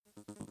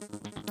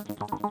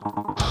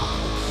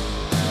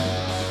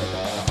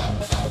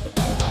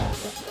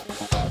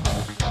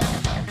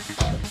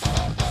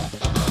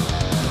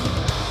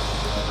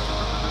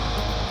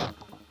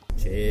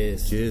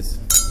Cheers.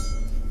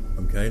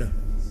 I'm Kader.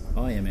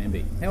 I am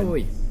Ambi. How are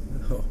we?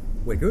 Oh,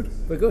 we're good.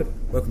 We're good.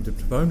 Welcome to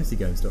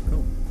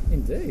diplomacygames.com,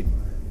 Indeed.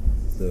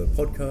 the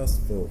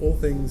podcast for all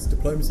things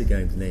diplomacy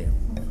games now.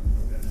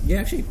 Yeah,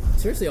 actually,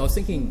 seriously, I was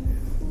thinking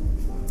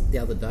the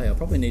other day I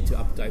probably need to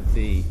update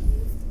the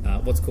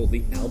what's called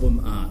the album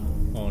art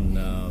on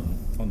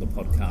the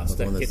podcast.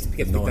 The one That gets that's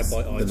picked up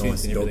by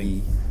iTunes and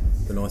everything.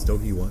 The nice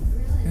doggy one.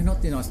 No,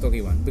 not the nice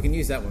doggy one. We can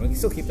use that one. We can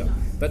still keep that.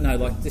 But no,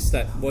 like just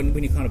that when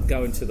you kind of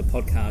go into the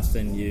podcast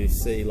and you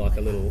see like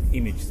a little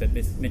image that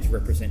meant to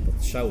represent what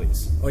the show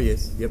is. Oh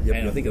yes, yep.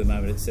 And I think at the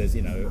moment it says,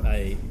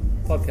 a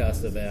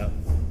podcast about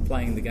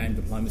playing the game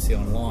Diplomacy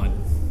Online.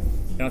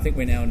 And I think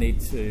we now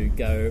need to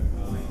go...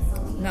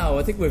 No,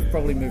 I think we've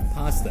probably moved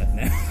past that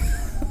now.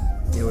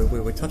 Yeah,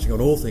 we're touching on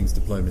all things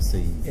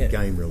diplomacy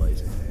game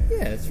related.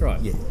 Yeah, that's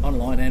right. Yeah.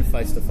 Online and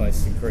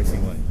face-to-face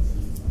increasingly.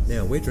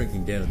 Now, we're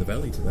drinking down in the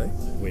valley today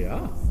We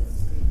are.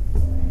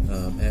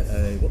 at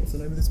a... What was the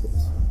name of this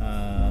place?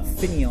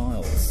 Finney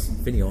Isles.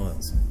 Finney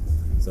Isles.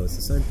 So it's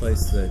the same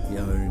place that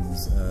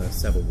owns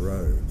Savile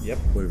Row. Yep.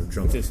 Where we've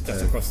drunk Which is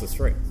just across the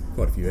street.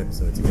 quite a few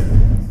episodes ago.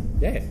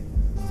 Yeah.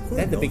 Quite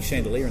They had the big nice.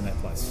 chandelier in that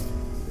place.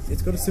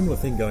 It's got a similar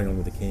thing going on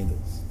with the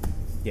candles.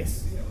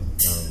 Yes.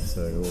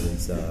 So all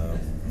these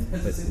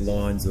there's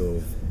lines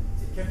of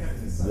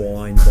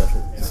wine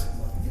bottles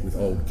with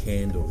old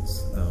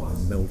candles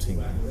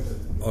melting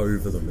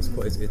over them. It's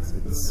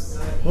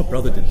my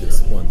brother did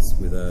this once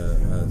with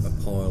a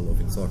pile of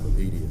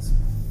encyclopedias.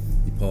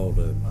 He piled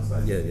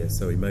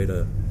So he made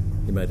a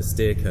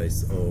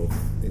staircase of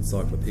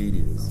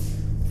encyclopedias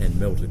and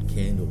melted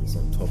candles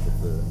on top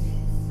of the.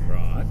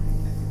 Right.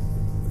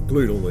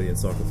 Glued all the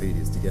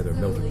encyclopedias together and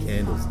melted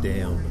candles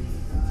down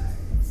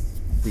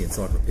the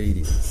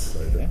encyclopedias, so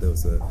that there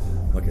was a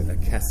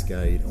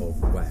cascade of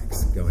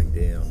wax going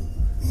down.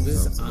 Was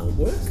this some old-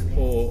 artwork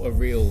or a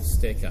real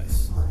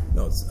staircase?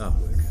 No, it's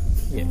artwork.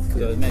 Yeah,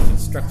 because I imagine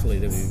structurally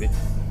it would be a bit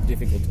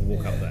difficult to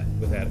walk up that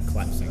without it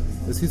collapsing.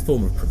 It was his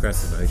form of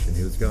procrastination.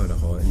 He was going to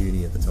high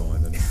uni at the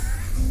time, and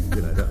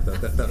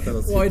that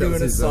was Why that do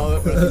was an his,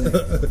 assignment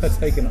when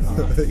taking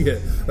art? yeah,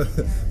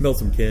 melt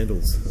some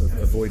candles.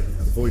 Avoid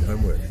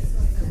homework.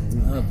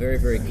 Oh, very,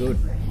 very good.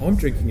 I'm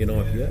drinking an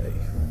IPA.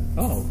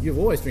 Oh, you're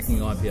always drinking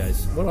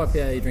IPAs. What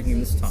IPA are you drinking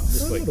this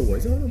week? Not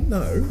always.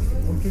 No,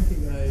 I'm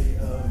drinking a.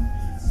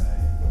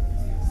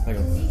 Hang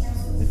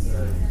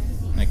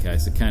on. Okay,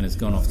 so Kane has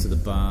gone off to the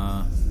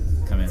bar,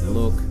 come out and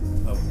look.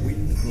 A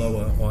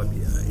Windblower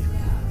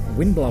IPA.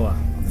 Windblower,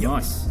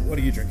 nice. What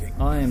are you drinking?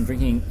 I am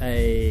drinking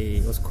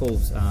what's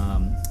called, it's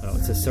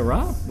a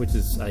Syrah, which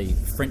is a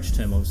French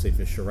term obviously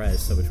for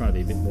Shiraz, so we're trying to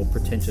be a bit more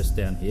pretentious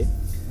down here.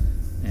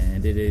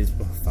 And it is,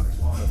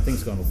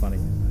 things gone all funny.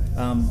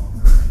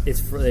 It's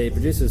for the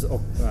producers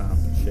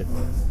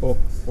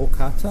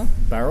Orcata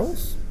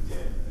Barrels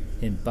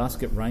in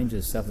Basket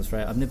Ranges, South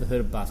Australia. I've never heard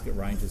of Basket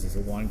Ranges as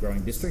a wine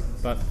growing district,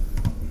 but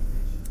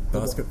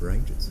Basket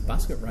Ranges.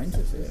 Basket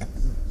Ranges, yeah.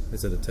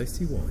 Is it a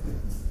tasty wine?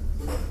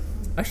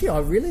 Actually, I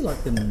really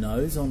like the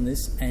nose on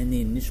this and the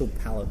initial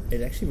palate.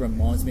 It actually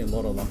reminds me a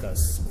lot of like a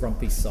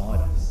scrumpy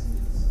cider.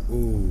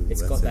 Ooh,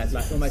 It's got that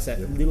like almost that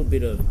little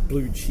bit of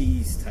blue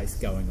cheese taste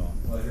going on.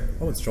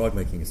 I once tried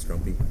making a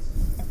scrumpy.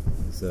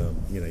 So,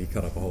 you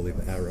cut up a whole heap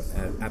of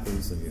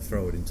apples and you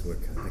throw it into a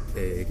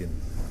keg and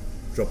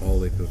drop a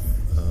whole heap of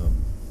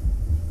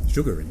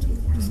sugar into it.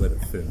 Just let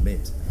it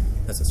ferment.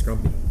 That's a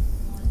scrumpy.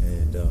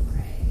 And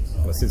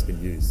it's since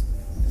been used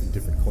in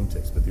different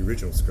contexts, but the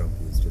original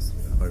scrumpy is just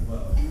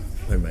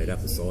homemade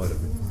apple cider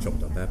with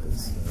chopped up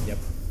apples. Yep.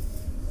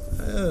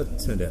 It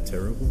turned out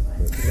terrible,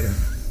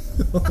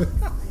 but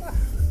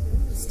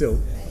still,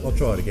 I'll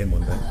try it again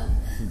one day.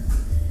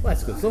 Well,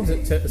 that's good.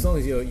 As long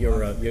as your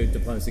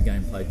diplomacy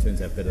gameplay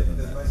turns out better than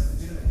that.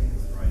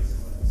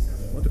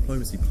 My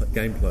diplomacy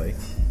gameplay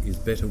is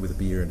better with a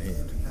beer in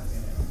hand.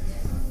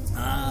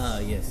 Ah,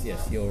 yes.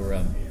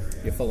 You're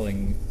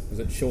following. Was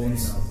it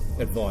Sean's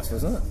advice?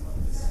 Wasn't it?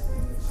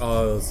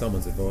 Oh,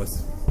 someone's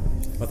advice.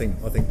 I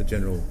think the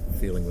general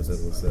feeling was that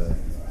it was a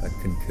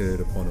concurred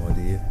upon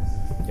idea.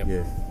 Yep.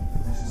 Yeah.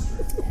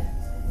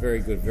 Very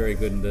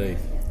good indeed.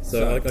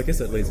 So I guess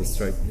that leads us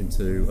straight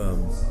into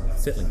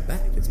settling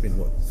back. It's been,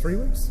 3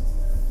 weeks?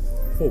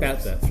 4 About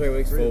weeks? that. 3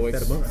 weeks, 4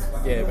 weeks. About a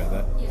month. Yeah, about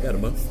that. About a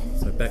month.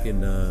 So back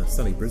in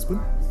sunny Brisbane,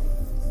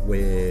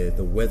 where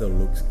the weather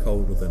looks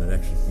colder than it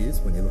actually is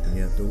when you're looking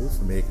outdoors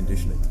from air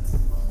conditioning.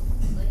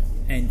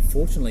 And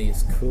fortunately,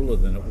 it's cooler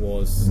than it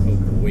was a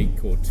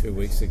week or 2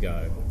 weeks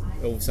ago.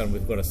 All of a sudden,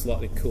 we've got a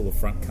slightly cooler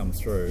front come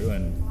through,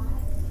 and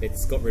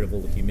it's got rid of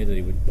all the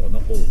humidity. Well,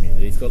 not all the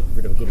humidity. It's got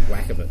rid of a good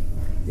whack of it.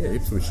 Yeah,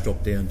 Ipswich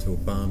dropped down to a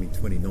balmy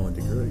 29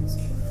 degrees.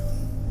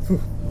 Whew.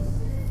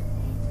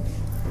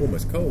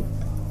 Almost cold.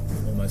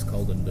 Almost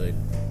cold indeed.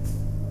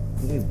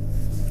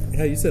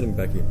 How are you settling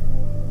back in,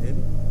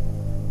 Andy?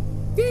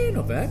 Yeah,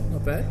 not bad.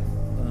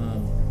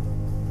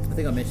 I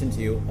think I mentioned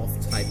to you off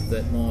tape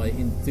that my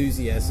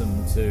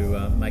enthusiasm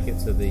to make it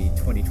to the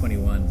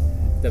 2021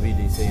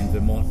 WDC in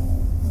Vermont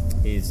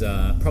is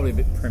probably a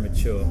bit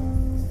premature.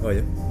 Oh,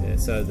 yeah. Yeah,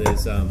 so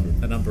there's a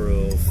number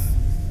of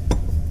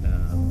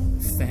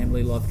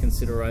family life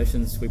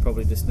considerations we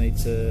probably just I need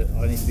to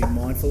be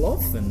mindful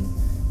of, and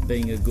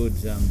being a good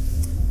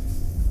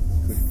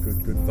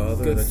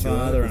father, good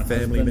father and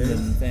family husband man,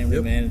 and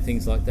family man and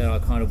things like that. I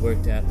kind of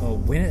worked out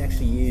when it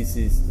actually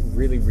is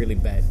really, really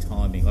bad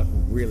timing,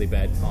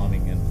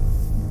 and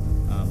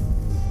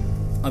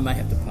I may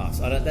have to pass.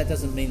 That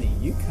doesn't mean that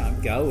you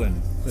can't go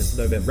and it's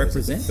November.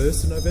 represent.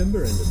 1st of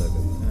November, end of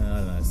November. I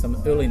don't know, some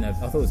early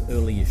November. I thought it was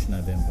early-ish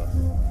November.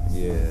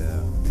 Yeah, I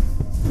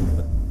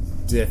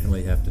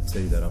definitely have to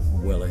tee that up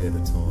well ahead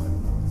of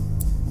time.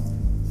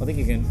 I think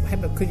you can.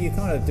 Could you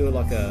kind of do it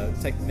like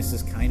take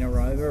Mrs. Kana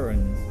over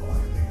and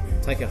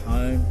take her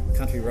home,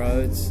 country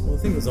roads? Well,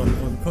 the thing is,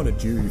 I'm kind of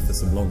due for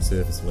some long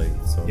service leave,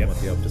 so I Yep.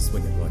 might be able to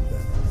swing it like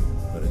that.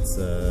 But it's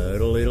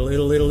it'll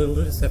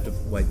just have to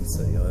wait and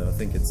see. I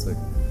think it's a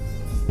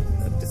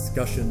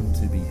discussion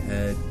to be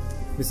had.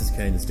 Mrs.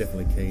 Kane is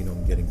definitely keen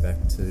on getting back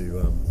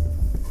to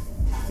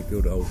the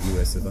good old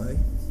US of A.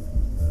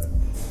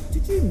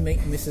 Did you meet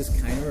Mrs.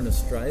 Kana in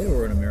Australia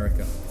or in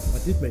America? I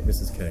did meet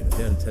Mrs. Kane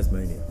down in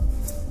Tasmania.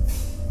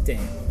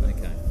 Damn.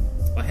 Okay.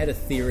 I had a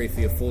theory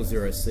for your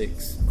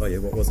 406. Oh yeah,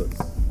 what was it?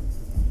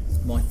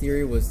 My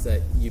theory was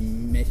that you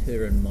met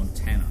her in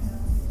Montana.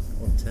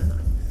 Montana.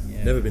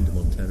 Yeah. Never been to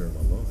Montana in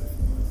my life.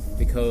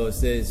 Because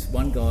there's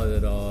one guy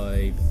that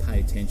I pay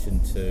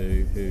attention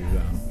to who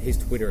his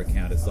Twitter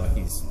account is like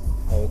his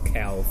old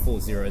cow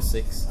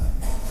 406,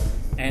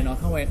 and I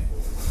kind of went,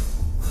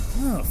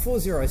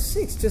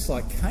 406, just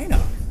like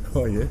Kana.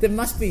 Oh yeah. There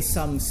must be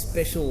some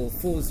special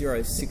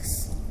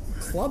 406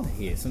 club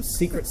here, some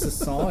secret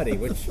society,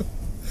 which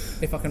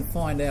if I can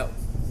find out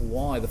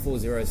why the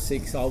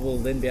 406, I will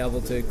then be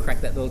able to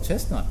crack that little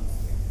chestnut.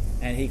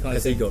 And he kind of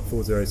Has he got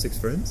 406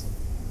 friends?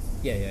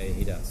 Yeah,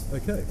 he does.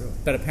 Okay, right.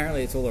 But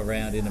apparently it's all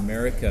around in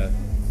America.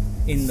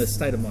 In the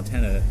state of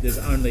Montana, there's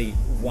only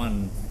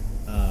one,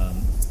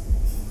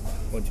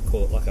 what do you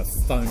call it, like a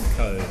phone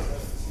code.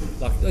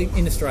 Like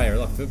in Australia,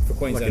 like for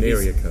Queensland. Like an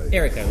area code.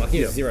 Area code, like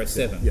here's Yep.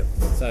 07. Yep.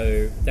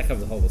 So that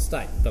covers the whole of the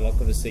state. But like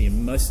obviously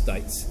in most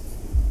states,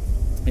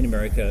 in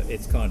America,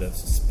 it's kind of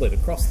split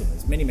across them.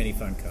 There's many, many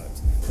phone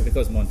codes. But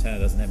because Montana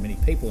doesn't have many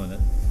people in it,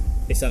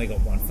 it's only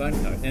got one phone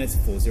code, and it's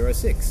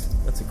 406.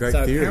 That's a great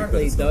so theory. apparently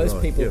but it's not those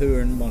right. people Yep. who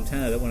are in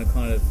Montana that want to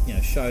kind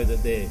of show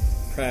that they're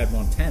proud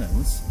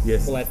Montanans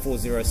Yes. will add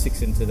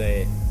 406 into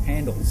their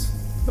handles.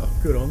 Oh,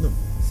 good on them.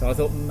 So I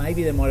thought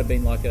maybe there might have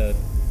been like a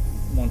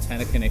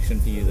Montana connection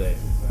for you there.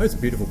 Oh, it's a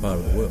beautiful part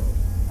of the world.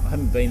 I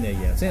haven't been there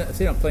yet. I've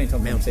seen it plenty of times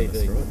on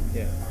Mountainous, TV. right?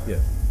 Yeah. Yeah.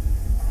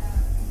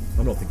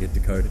 I'm not thinking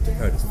Dakota.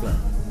 Dakota's flat.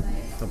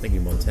 I'm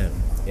thinking Montana.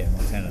 Yeah,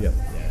 Montana. Yep.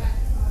 Yeah.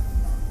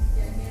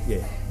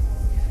 Yeah.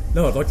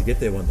 No, I'd like to get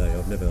there one day.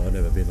 I've never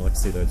been. I'd like to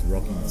see those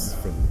Rockies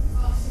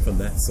from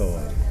that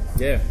side.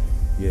 Yeah.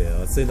 Yeah,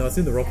 I've seen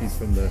the Rockies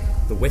from the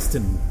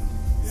western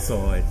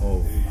side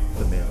of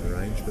the mountain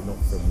range, but not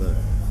from the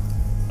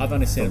I've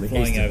only seen From it the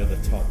flying eastern. over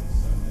the top.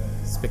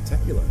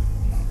 spectacular.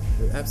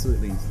 It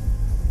absolutely,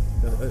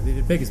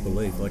 it beggars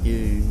belief. Like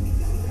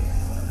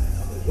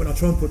when I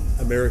try and put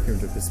America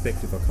into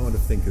perspective, I kind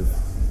of think of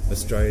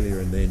Australia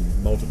and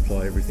then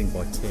multiply everything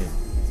by 10.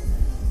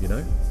 You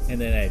know, And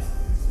then add.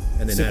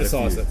 and then add a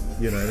Supersize few, it.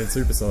 you know, and then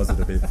supersize it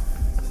a bit.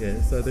 Yeah,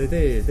 so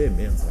they're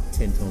mountains like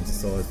 10 times the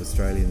size of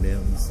Australian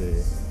mountains.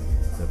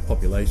 The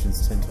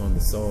population's 10 times the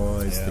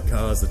size. Yeah. The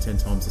cars are 10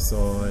 times the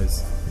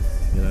size.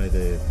 You know,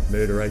 the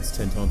murder rate's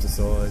 10 times the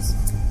size.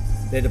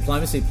 Their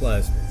diplomacy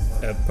players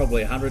are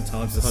probably 100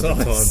 times the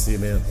 100 size. times the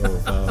amount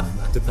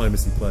of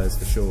diplomacy players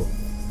for sure.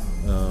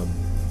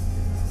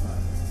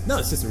 No,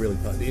 it's just a really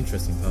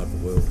interesting part of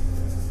the world.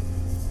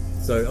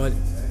 So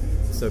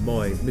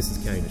my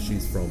Mrs. Kana,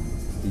 she's from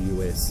the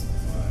US,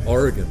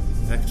 Oregon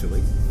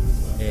actually,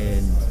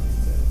 and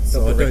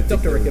so I don't think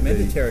Doctor there would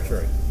recommended be-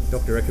 territory.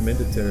 Doctor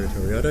recommended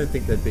territory. I don't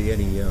think there'd be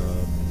any. I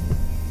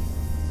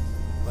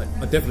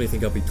definitely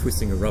think I'll be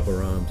twisting a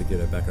rubber arm to get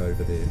her back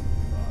over there.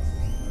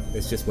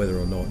 It's just whether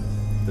or not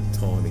the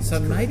timing. So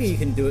is correct. maybe you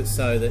can do it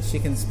so that she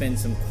can spend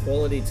some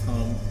quality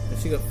time.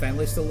 Has she got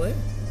family still there?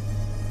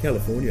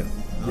 California.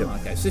 Oh, Yep.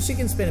 okay. So she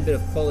can spend a bit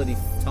of quality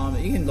time.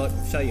 You can like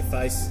show your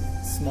face,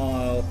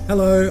 smile.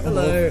 Hello. I'm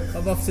Hello, off.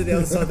 I'm off to the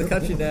other side of the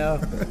country now.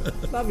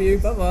 Love you.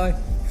 Bye bye.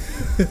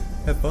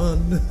 Have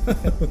fun.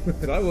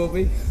 I will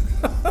be.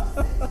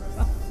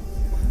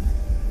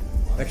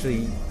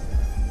 Actually,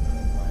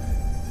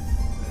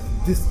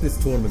 this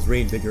tournament's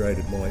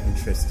reinvigorated my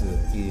interest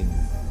in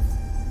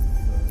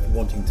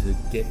wanting to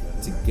get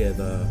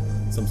together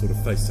some sort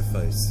of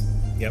face-to-face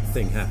Yep.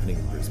 thing happening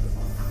in Brisbane.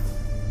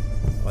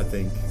 I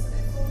think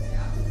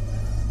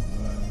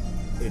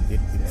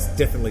it's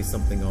definitely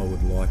something I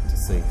would like to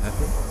see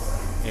happen,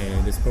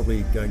 and it's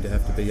probably going to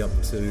have to be up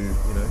to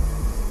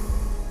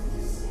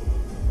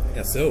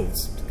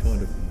ourselves to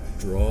kind of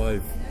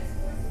drive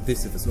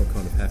this if it's not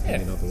kind of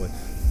happening Yeah. another way.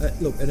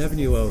 Look, an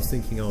avenue I was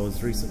thinking, I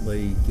was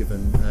recently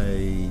given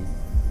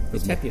You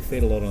tap your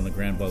feet a lot on the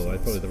ground, by the way.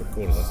 Probably the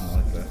recorder doesn't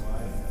like that.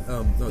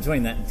 no,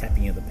 Between that and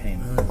tapping of the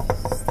pen.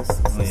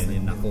 this Oh yeah,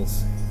 your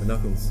knuckles. the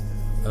knuckles.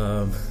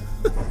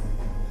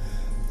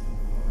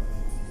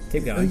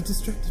 Keep Oh, going. you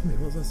distracted me.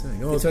 What was I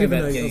saying? Oh, I was talking given,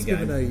 about a, I was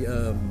getting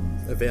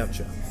given a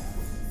voucher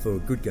for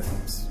Good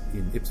Games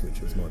in Ipswich.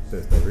 It was my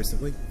birthday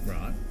recently.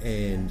 Right.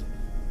 And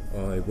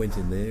I went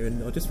in there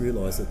and I just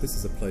realised that this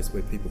is a place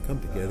where people come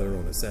together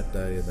on a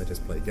Saturday and they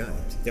just play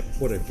games. Yep.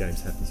 Whatever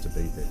games happens to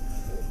be there.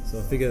 So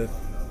I figure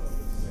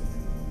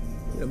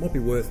it might be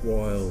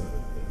worthwhile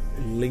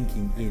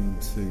linking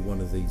into one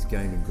of these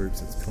gaming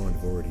groups that's kind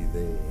of already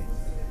there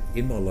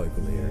in my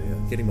local area,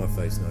 getting my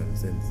face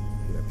noticed and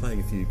playing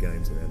a few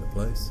games around the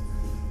place,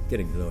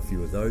 getting to know a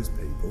few of those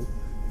people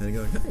and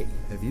going, hey,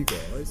 have you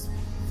guys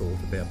thought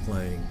about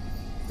playing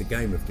the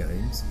game of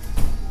games,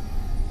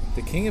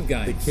 The king of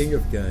games. the king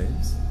of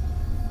games,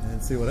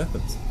 and see what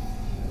happens.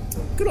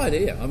 Good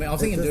idea. I mean, I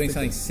was thinking That's doing the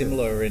something thing,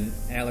 similar in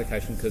our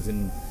location because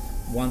in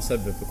one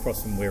suburb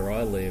across from where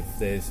I live,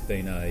 there's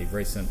been a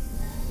recent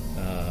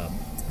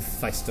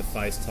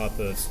face-to-face type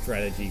of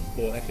strategy.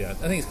 Well, actually, I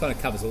think it kind of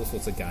covers all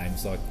sorts of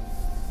games like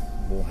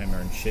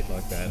Warhammer and shit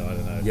like that. I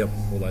don't know. Yep.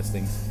 All those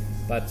things.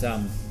 But not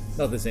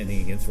that there's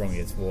anything wrong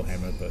against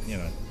Warhammer, but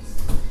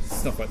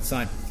it's not quite the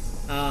same.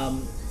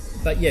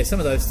 But yeah, some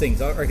of those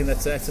things, I reckon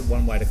that's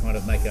one way to kind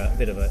of make a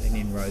bit of an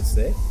inroads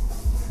there.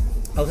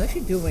 I was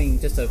actually doing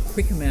just a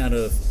quick amount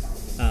of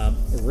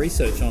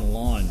research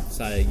online,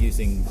 say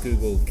using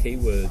Google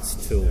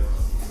Keywords tool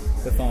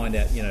to find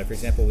out, for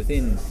example,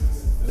 within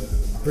the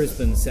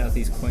Brisbane,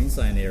 southeast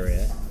Queensland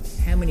area,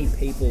 how many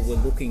people were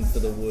looking for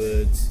the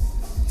words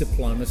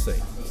diplomacy.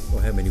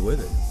 Well, how many were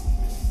there?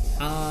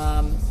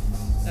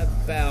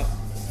 About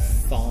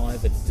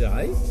 5 a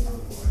day.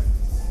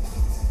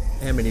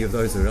 How many of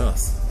those are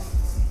us?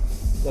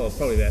 Well,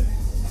 probably about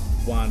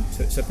 1,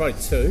 2. So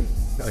probably 2.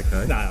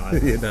 Okay. No, I-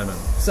 Yeah, no.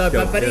 So,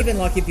 Go but on, even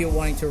like if you're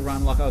wanting to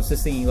run, like I was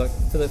just thinking, like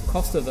for the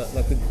cost of it,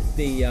 like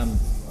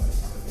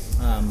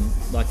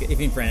like if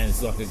you ran it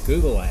as like a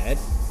Google ad,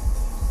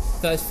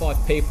 those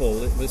 5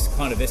 people, it was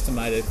kind of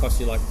estimated it cost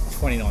you like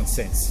 29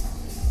 cents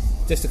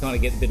just to kind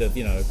of get a bit of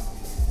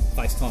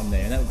face time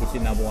there, and that would put you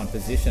in number 1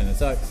 position. And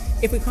so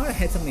if we kind of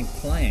had something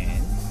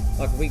planned,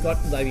 like we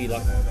got maybe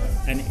like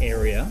an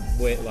area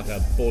where like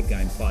a board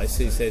game place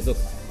who says, look,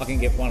 I can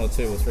get 1 or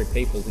 2 or 3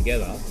 people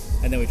together,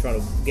 and then we try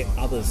to get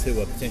others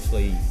who are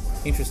potentially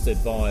interested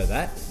via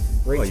that,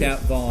 reach out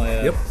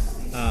via Yep.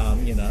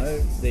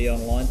 the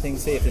online thing,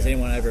 see if there's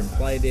anyone over in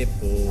PlayDip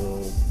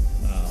or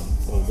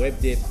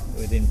WebDip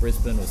within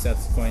Brisbane or South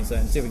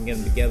Queensland, see if we can get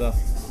them together.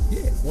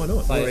 Yeah, why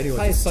not? Play, Or anyone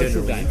play a just social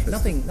generally game.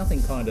 interested.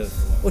 Nothing kind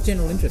of... Or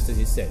general interest, as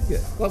you said. Yeah.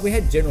 Like we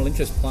had general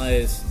interest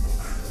players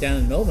down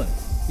in Melbourne.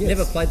 Yes.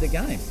 Never played the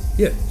game.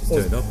 Yeah, just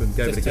Or turned up and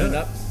gave it a just go. turned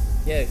up.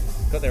 Yeah,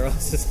 got their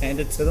asses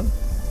handed to them.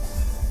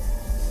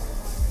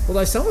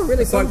 Although some were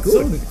really quite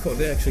good.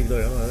 They actually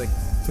they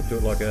took to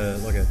it like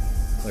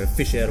a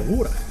fish out of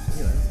water.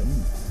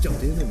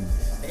 Jumped in and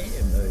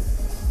bam,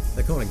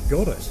 they kind of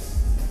got it.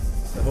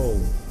 The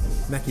whole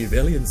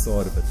Machiavellian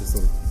side of it just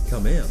sort of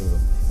come out of them.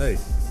 Hey,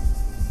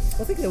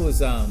 I think there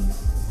was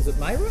it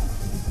Mayra?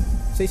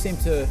 She seemed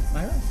to...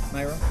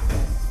 Mayra?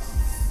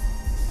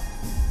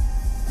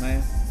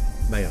 Maya?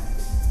 Maya,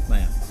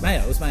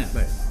 it was Maya.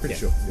 Maya, pretty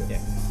sure, yeah.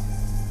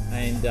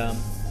 And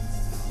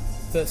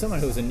for someone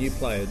who was a new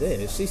player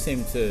there, she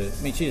seemed to...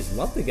 I mean, she just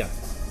loved the game.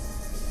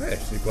 they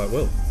actually did quite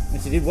well.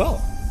 And she did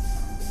well.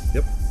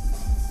 Yep.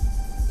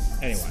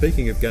 Anyway.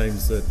 Speaking of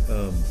games that,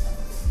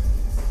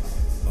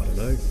 I don't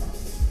know,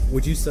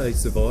 would you say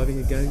surviving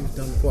a game you've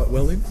done quite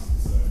well in?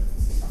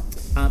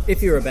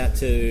 If you're about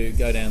to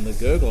go down the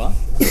gurgler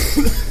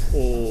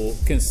or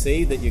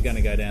concede that you're going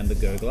to go down the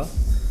gurgler,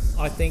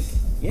 I think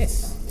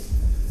yes.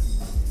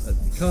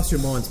 Cast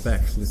your minds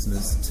back,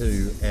 listeners,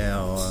 to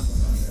our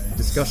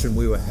discussion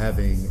we were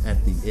having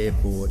at the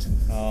airport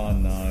Oh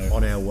no.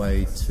 on our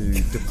way to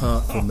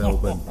depart from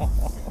Melbourne.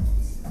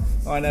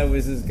 I know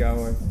where this is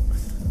going.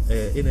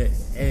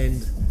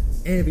 And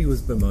Abby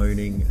was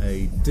bemoaning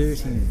a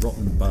dirty,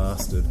 rotten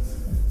bastard.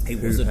 He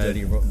who was a had,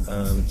 dirty, rotten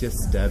bastard. Just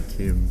stabbed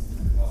him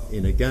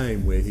in a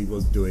game where he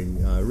was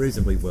doing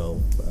reasonably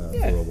well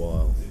Yeah. for a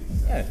while.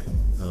 Yeah.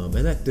 And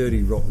that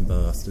dirty, rotten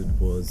bastard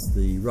was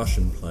the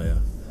Russian player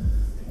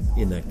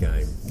in that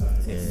game.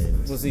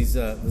 And Was it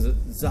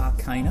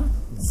Zarkana?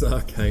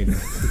 Zarkana,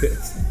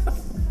 yes.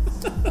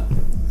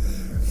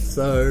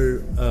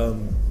 So,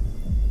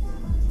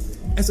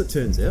 as it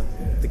turns out,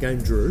 the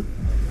game drew.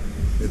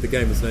 The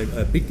game was named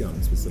Big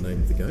Guns was the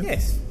name of the game.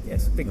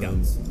 Yes, big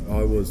guns.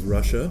 I was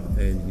Russia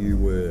and you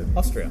were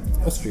Austria.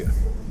 Austria.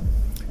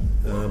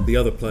 The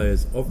other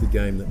players of the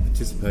game that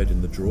participated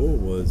in the draw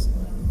was...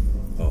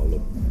 Oh,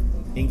 look.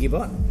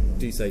 Ingibot.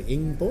 Do you say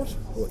Ingbot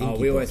or Ingibot? Oh,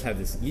 we always have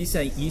this. You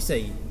say.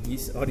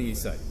 What do you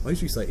say? I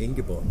usually say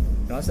Ingibot.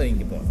 I say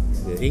Ingibot.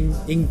 Yeah,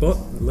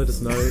 Ingbot, let us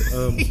know.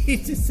 You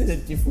just said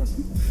it different.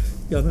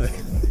 Yeah, I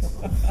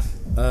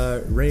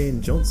know.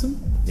 Rand Johnson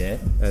Yeah.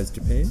 as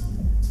Japan,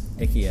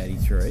 Eki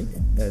 83.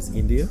 as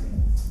India,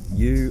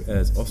 you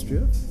as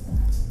Austria,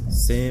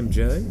 Sam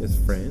J as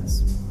France,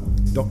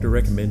 Doctor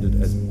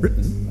Recommended as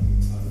Britain,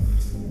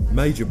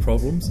 Major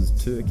Problems as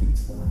Turkey,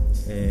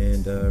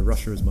 and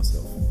Russia as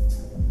myself.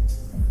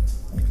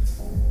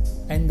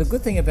 And the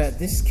good thing about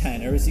this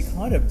Kana is he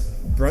kind of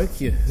broke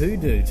your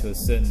hoodoo to a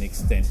certain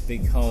extent,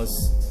 because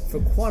for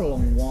quite a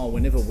long while,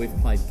 whenever we've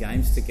played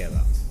games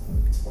together,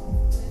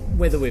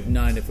 whether we've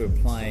known if we were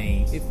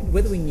playing,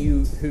 whether we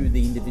knew who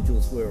the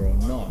individuals were or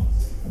not,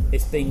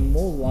 it's been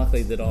more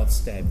likely that I've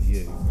stabbed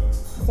you.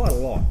 Quite a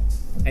lot.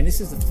 And this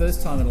is the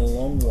first time in a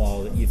long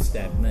while that you've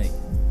stabbed me,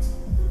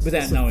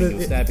 without knowing you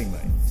were stabbing me.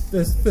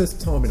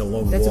 First time in a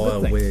long That's a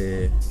while good thing,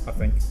 where I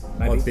think,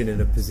 maybe. I've been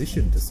in a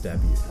position to stab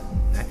you,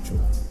 actually.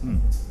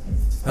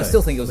 I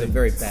still think it was a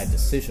very bad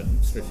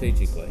decision,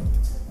 strategically.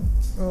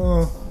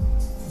 Oh,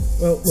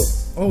 well, look,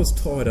 I was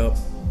tied up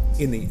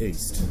in the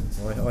east.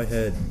 I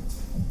had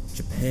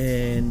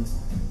Japan,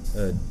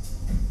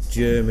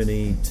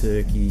 Germany,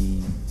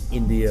 Turkey,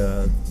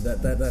 India,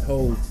 that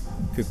whole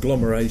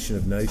conglomeration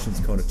of nations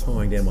kind of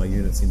tying down my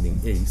units in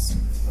the east.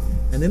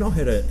 And then I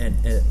had a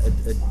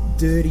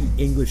dirty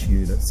English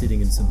unit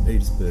sitting in St.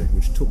 Petersburg,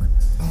 which took...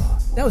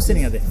 That was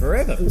sitting out there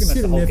forever, pretty much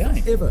the whole game.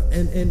 Forever.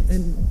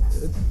 And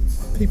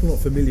people not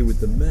familiar with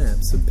the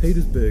map, St.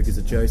 Petersburg is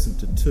adjacent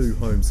to two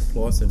home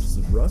supply centres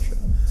of Russia.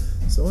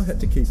 So I had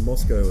to keep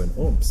Moscow and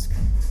Omsk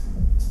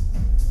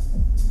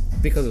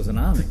because it was an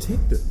army.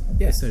 Protected,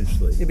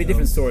 essentially. It'd be a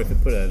different story if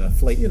it put a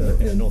fleet in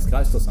the North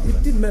Coast or something.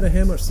 It didn't matter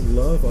how much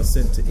love I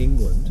sent to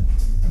England,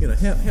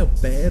 how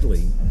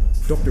badly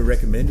Doctor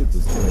Recommended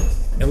was doing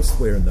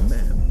elsewhere in the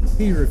map.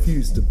 He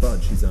refused to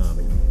budge his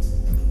army.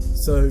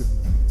 So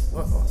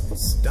I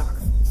was stuck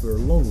for a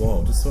long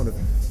while, just sort of,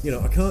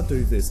 I can't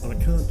do this and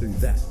I can't do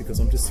that because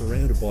I'm just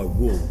surrounded by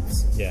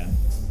wolves. Yeah.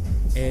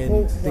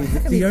 And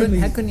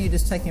how couldn't you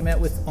just take him out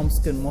with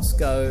Omsk and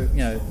Moscow?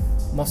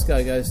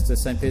 Moscow goes to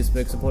St.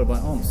 Petersburg, supported by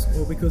Omsk.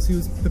 Well, because he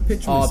was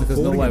perpetually because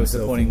supporting Norway was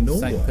himself supporting in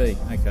Norway. St. Pete.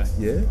 Okay.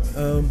 Yeah.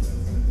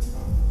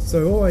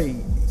 So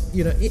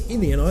in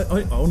the end,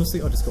 I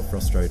honestly, I just got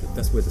frustrated.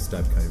 That's where the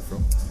stab came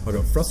from. I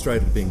got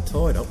frustrated being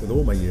tied up with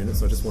all my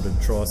units. I just wanted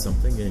to try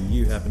something, and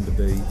you happened to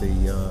be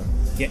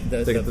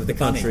the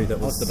country that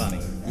was the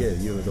bunny. Yeah,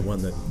 you were the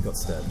one that got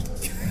stabbed.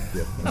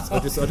 Yeah. I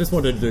just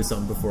wanted to do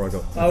something before I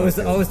got. I was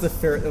the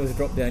ferret that was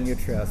dropped down your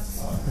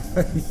trousers.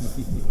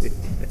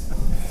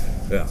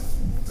 Yeah.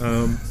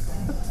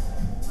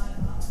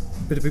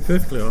 But to be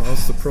perfectly honest, I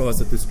was surprised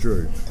that this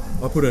drew.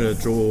 I put in a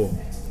draw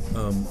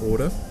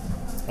order.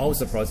 I was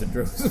surprised it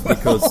drew as well.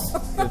 Because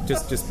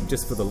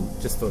just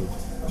for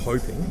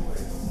hoping,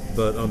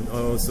 but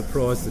I was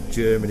surprised that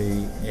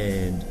Germany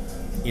and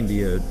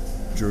India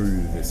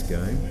drew this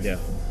game. Yeah,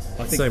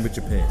 I think same with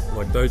Japan.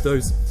 Like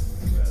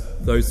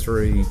those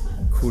three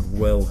could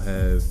well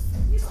have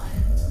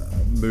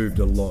moved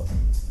a lot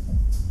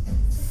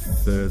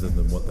further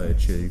than what they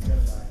achieved.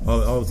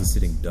 I was a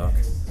sitting duck.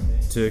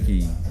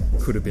 Turkey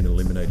could have been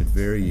eliminated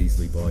very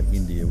easily by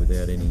India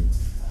without any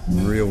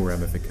real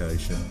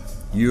ramification.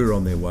 You were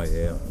on their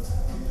way out,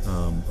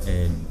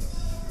 and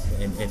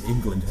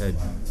England had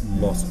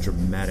lost a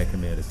dramatic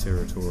amount of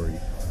territory.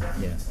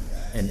 Yeah,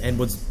 and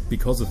was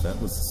because of that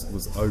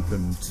was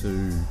open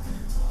to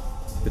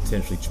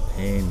potentially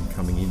Japan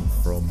coming in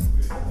from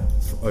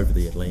over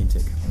the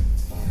Atlantic.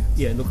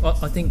 Yeah, look,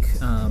 I think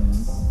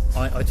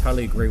I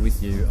totally agree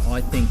with you.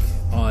 I think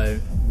I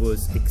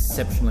was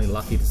exceptionally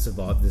lucky to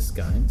survive this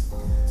game.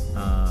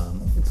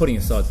 Putting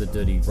aside the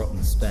dirty,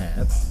 rotten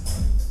stab,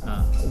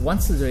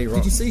 once the dirty,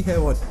 rotten... Did you see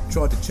how I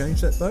tried to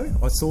change that though?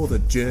 I saw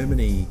that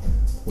Germany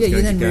was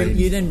going to gain...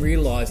 you then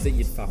realised that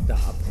you'd fucked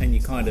up, and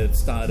you kind of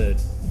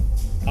started...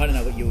 I don't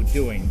know what you were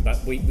doing,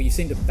 but you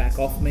seemed to back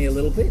off me a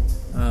little bit.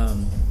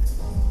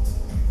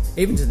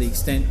 Even to the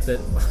extent that...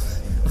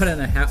 I don't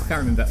know how, I can't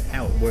remember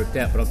how it worked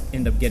out, but I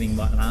ended up getting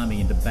an army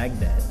into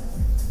Baghdad.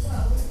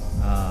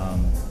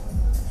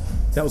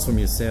 That was from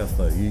your south,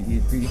 though.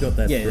 You got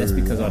that through that's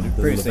because I'd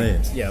previously...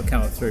 Levant. Yeah, I'd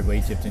come up through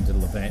Egypt into the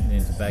Levant and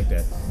into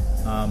Baghdad.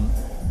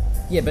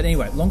 But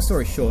anyway, long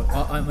story short,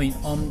 I mean,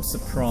 I'm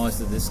surprised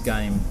that this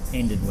game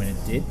ended when it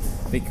did,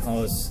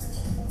 because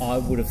I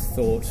would have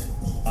thought,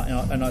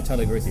 and I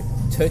totally agree with you,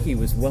 Turkey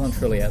was well and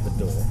truly out the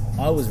door.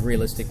 I was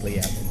realistically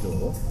out the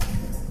door.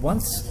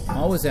 Once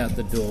I was out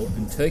the door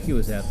and Turkey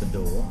was out the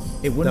door,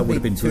 it wouldn't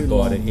have been too goodbye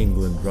long to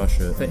England,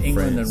 Russia, for and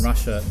England France. and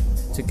Russia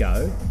to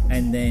go,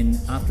 and then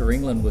after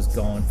England was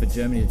gone, for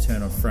Germany to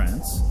turn on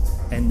France,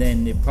 and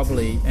then it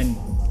probably, and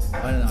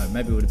I don't know,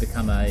 maybe it would have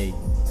become a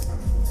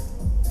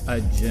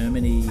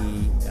Germany,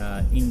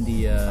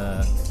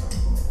 India,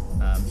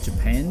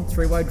 Japan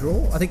three-way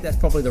draw. I think that's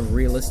probably the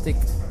realistic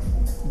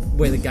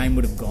where the game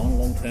would have gone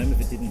long term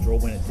if it didn't draw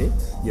when it did.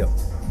 Yep.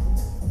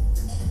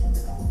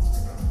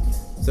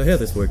 So how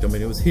this worked, I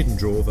mean, it was hidden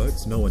draw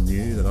votes. No one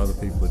knew that other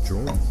people had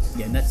drawn.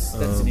 Yeah, and that's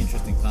an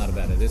interesting part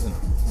about it, isn't it?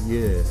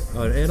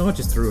 Yeah, and I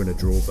just threw in a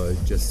draw vote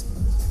just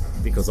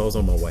because I was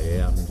on my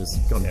way out and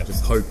just kind of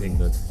just hoping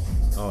that,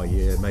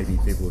 maybe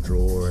people will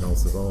draw and I'll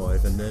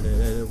survive, and then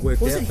it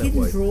worked out that way. Was it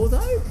hidden draw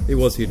though? It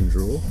was hidden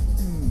draw.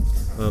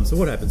 So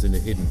what happens in a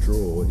hidden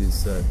draw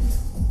is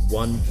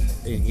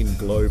in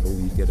global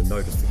you get a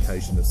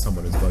notification that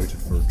someone has voted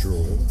for a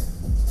draw.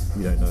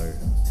 You don't know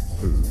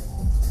who.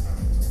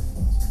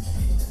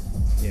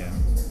 Yeah.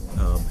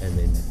 And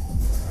then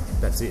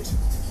that's it.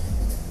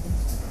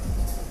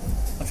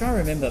 trying to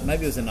remember,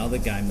 maybe it was another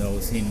game that I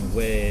was in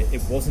where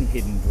it wasn't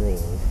hidden draw,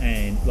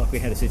 and like we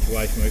had a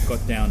situation where it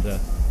got down to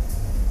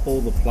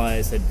all the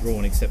players had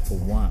drawn except for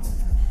one.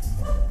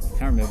 I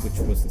can't remember which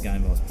was the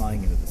game I was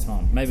playing in at the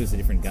time. Maybe it was a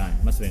different game.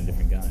 Must have been a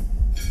different game.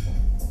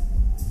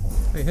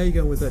 Hey, how you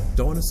going with that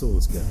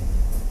dinosaurs game?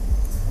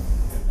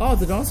 Oh,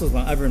 the Dinosaurs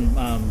one over in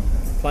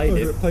Played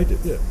It,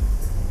 yeah.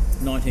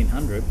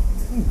 1900.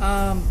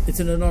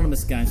 It's an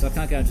anonymous game, so I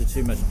can't go into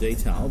too much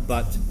detail,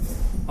 but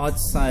I'd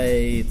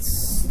say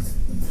it's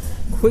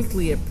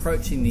quickly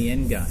approaching the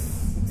end game.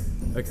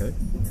 Okay.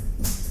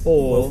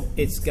 Or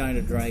it's going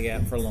to drag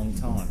out for a long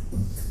time.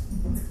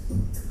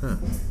 Huh.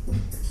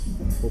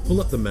 Well, pull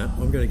up the map.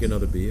 I'm going to get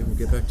another beer. We'll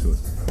get back to it.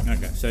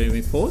 Okay, so you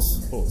mean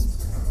pause?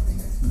 Pause.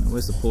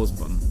 Where's the pause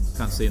button?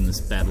 Can't see in this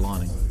bad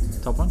lighting.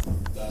 Top one?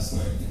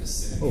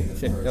 Oh,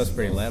 shit. That was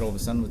pretty loud all of a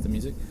sudden with the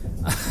music.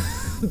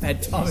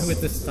 Bad timing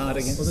with the start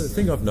again. Well, the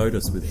thing I've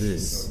noticed with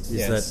this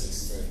is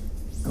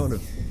that kind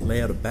of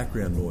louder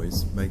background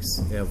noise makes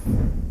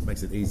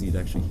it easier to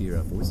actually hear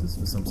our voices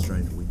for some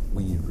strange,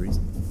 weird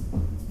reason.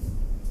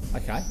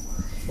 Okay.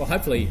 Well,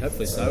 hopefully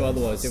so.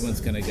 Otherwise,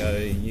 everyone's going to go,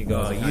 you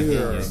guys are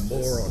you're a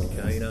moron,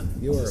 Kana.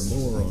 You are a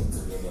moron.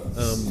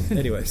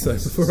 Anyway, so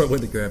before I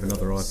went to grab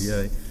another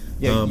IPA...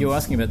 Yeah, you were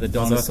asking about the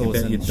dinosaurs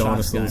about your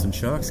dinosaurs and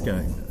sharks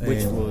game,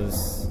 which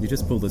was you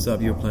just pulled this up.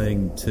 You were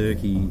playing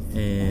Turkey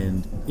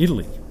and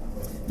Italy,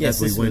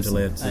 yes, as we weren't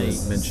allowed to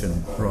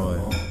mention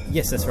prior.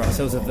 Yes, that's right.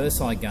 So it was a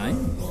Versailles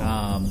game.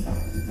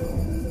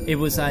 It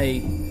was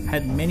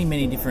had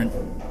many different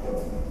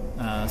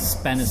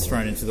spanners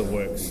thrown into the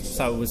works.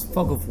 So it was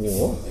Fog of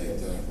War.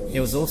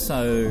 It was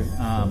also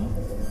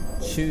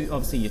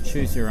obviously you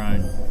choose your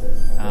own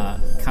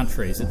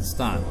countries at the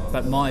start,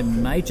 but my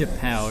major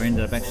power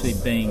ended up actually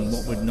being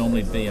what would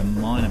normally be a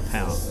minor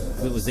power.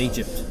 It was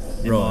Egypt,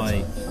 and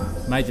my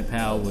major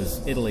power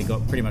was Italy.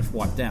 Got pretty much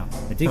wiped out.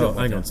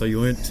 Hang on. So you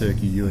weren't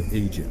Turkey, you were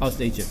Egypt. I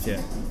was Egypt,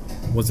 yeah.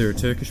 Was there a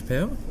Turkish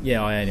power?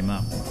 Yeah, I ate him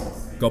up.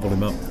 Gobbled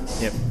him up.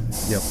 Yep.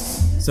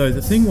 So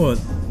the thing was,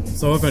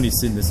 so I've only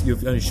seen this.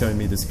 You've only shown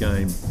me this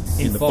game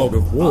in the Fog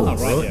of War,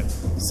 right? Yeah.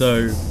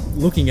 So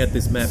looking at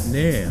this map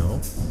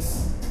now,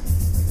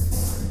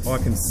 I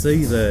can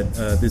see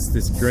that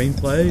this green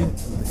player,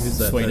 who's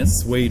that? Sweden. That's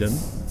Sweden.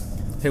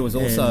 Who was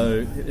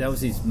also, that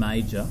was his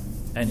major,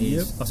 and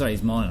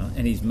his minor,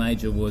 and his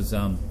major was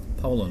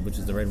Poland, which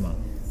is the red one.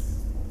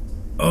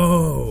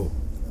 Oh,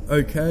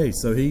 okay.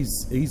 So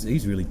he's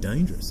really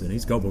dangerous, and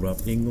he's gobbled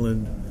up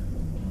England,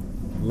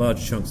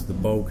 large chunks of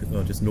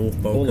the just North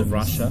Balkans, all of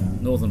Russia,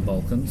 Northern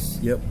Balkans.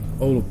 Yep,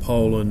 all of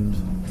Poland,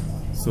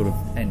 sort of,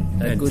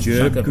 and a good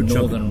chunk of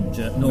northern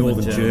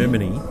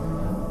Germany.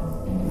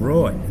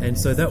 Right, and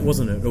so that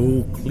wasn't at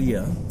all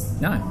clear.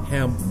 No.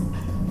 How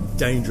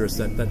dangerous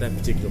that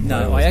particular player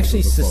was. No, I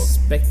actually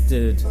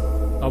suspected.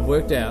 I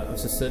worked out it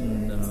was a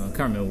certain. I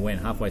can't remember when.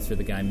 Halfway through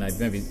the game,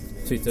 maybe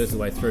 2/3 of the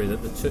way through,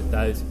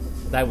 that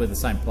they were the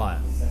same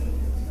player.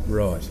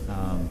 Right.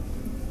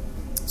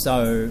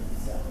 So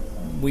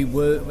we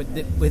were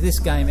with this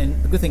game,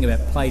 and the good thing about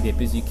PlayDip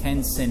is you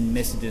can send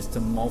messages to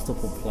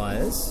multiple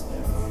players.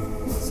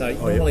 So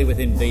normally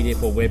within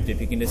VDip or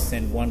WebDip, you can just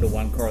send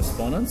one-to-one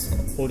correspondence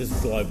or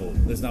just global.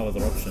 There's no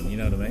other option, you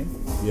know what I mean?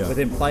 Yeah.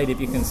 Within PlayDip,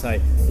 you can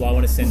say, well, I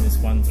want to send this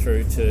one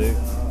through to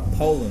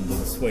Poland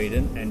and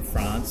Sweden and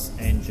France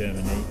and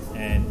Germany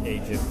and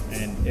Egypt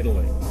and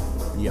Italy.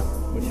 Yeah.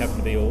 Which happened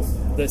to be all...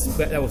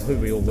 That was who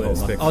we all were.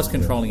 I was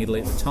controlling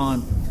Italy at the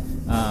time.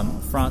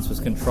 France was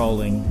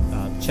controlling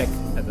Czech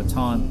at the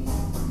time.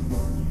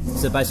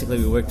 So basically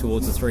we worked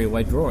towards a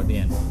 3-way draw at the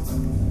end.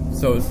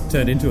 So it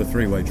turned into a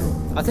 3-way draw.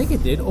 I think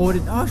it did, or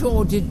did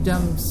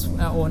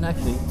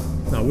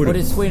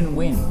Sweden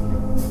win?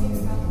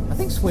 I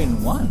think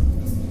Sweden won.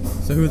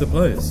 So who are the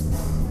players?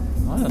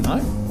 I don't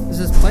know. This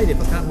is PlayDip.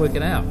 I can't work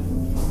it out.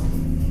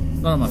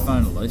 Not on my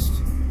phone, at least.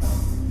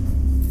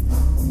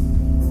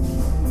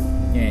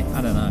 Yeah,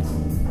 I don't know.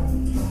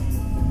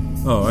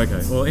 Oh,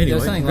 okay. Well,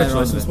 anyway,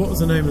 congratulations. What was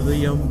the name of the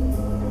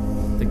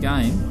game? The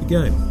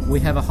game. We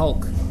have a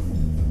Hulk.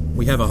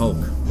 We have a Hulk.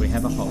 We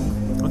have a Hulk.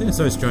 I think it's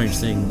so strange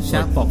seeing...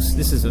 Shoutbox.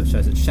 This is what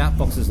shows it.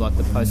 Shoutbox is like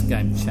the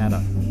post-game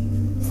chatter.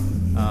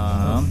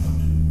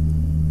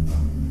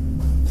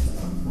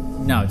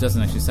 No, it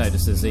doesn't actually say. It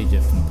just says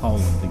Egypt and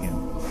Poland again.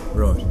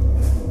 Right.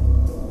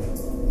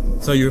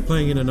 So you were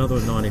playing in another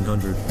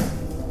 1900...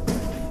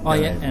 Oh,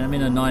 yeah, and I'm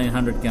in a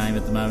 1900 game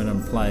at the moment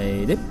and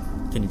played it.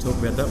 Can you talk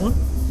about that one?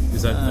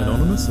 Is that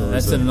anonymous? Or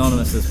that's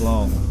anonymous as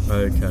well.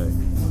 Okay.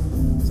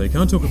 So you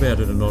can't talk about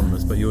it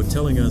anonymous, but you were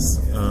telling us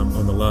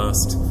on the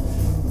last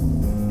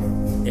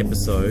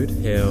episode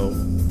how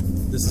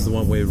this is the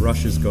one where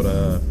Russia's got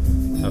a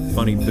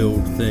funny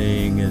build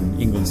thing and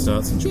England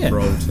starts in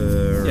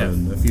Gibraltar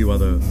and a few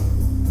other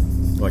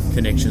like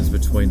connections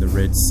between the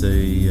Red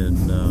Sea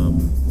and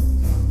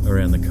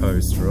around the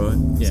coast, right?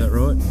 Is that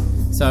right?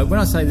 So when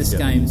I say this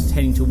game's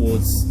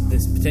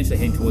potentially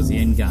heading towards the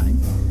end game,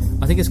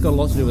 I think it's got a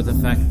lot to do with the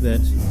fact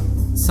that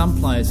some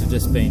players have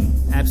just been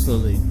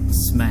absolutely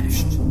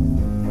smashed.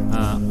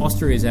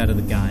 Austria's out of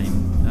the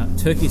game.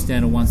 Turkey's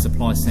down to one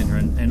supply centre,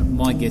 and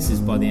my guess is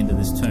by the end of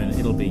this turn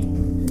it'll be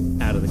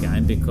out of the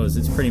game because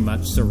it's pretty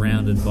much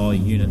surrounded by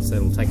units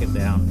that'll take it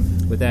down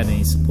without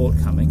any support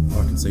coming.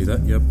 I can see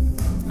that. Yep.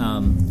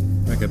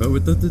 Okay, but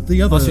with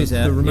the other,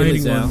 the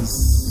remaining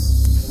ones.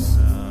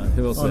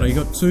 Who else? Oh no, you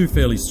got two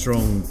fairly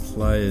strong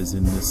players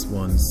in this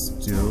one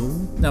still.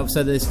 No,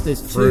 so there's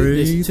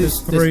three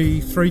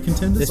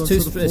contenders.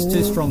 There's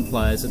two strong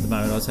players at the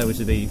moment, I'd say, which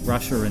would be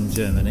Russia and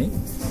Germany.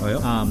 Oh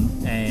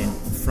yeah. And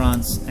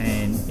France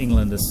and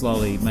England are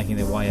slowly making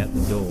their way out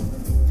the door.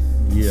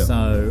 Yeah.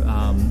 So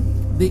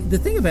the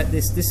thing about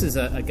this is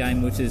a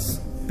game which is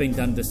being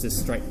done just as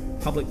straight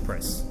public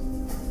press.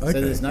 Okay,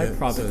 so there's no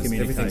private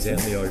communication. Everything's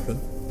out in the open.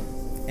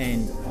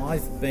 And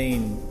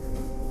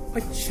I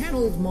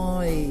channeled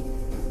my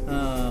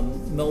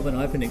Melbourne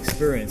Open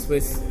experience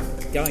with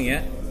going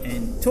out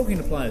and talking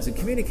to players and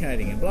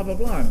communicating and blah blah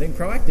blah and being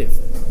proactive.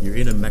 You're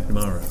in a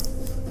McNamara.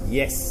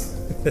 Yes,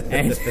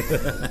 and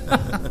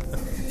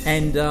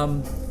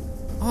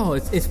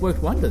it's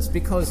worked wonders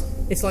because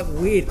it's like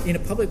weird in a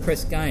public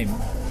press game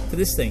for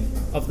this thing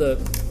of the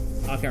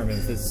I can't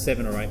remember if there's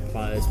 7 or 8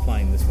 players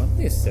playing this one. I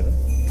think it's 7.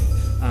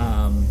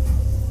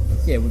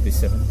 Yeah, it would be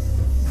 7.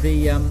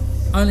 The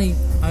only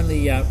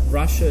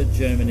Russia,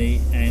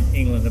 Germany, and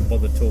England have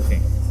bothered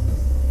talking.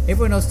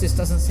 Everyone else just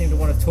doesn't seem to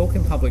want to talk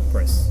in public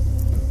press.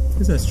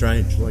 Isn't that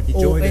strange? Like you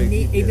joined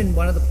even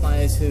one of the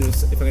players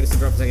who's, if I can just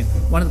interrupt for a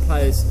second, one of the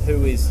players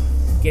who is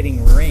getting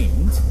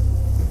reamed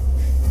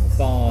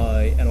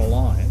by an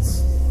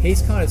alliance,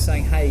 he's kind of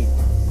saying, hey,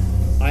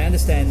 I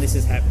understand this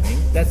is happening,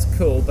 that's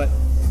cool, but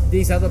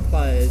these other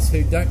players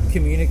who don't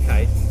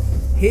communicate,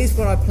 here's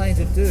what I plan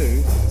to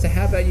do, so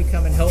how about you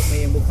come and help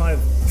me and we'll kind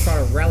of try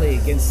to rally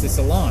against this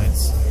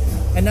alliance.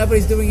 And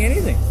nobody's doing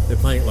anything. They're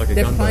playing like a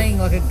gunboat. They're playing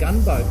like a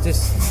gunboat,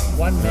 just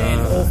one man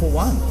all for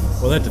one.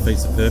 Well, that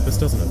defeats the purpose,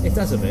 doesn't it? It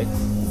does a bit.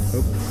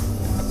 Oh.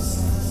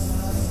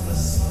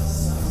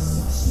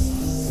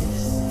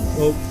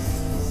 Well,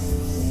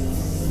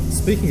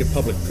 speaking of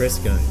public press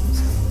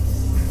games,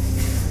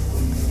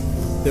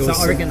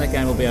 I reckon that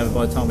game will be over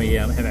by the time we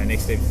have our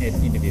next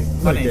interview.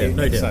 No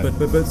doubt.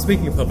 But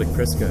speaking of public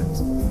press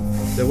games,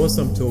 there was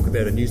some talk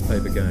about a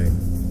newspaper game,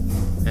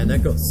 and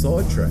that got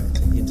sidetracked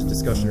into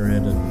discussion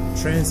around a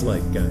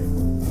Translate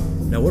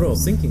game. Now, what I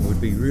was thinking would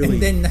be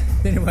really... And then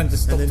everyone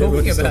just stopped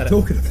talking about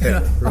it.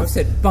 Right? I've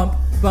said bump,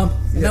 and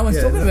no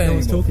one's talking about it No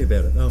one's talking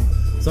about it.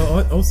 So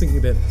I was thinking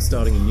about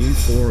starting a new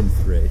forum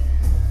thread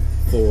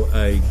for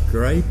a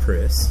grey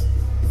press,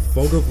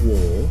 fog of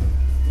war,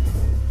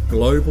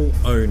 global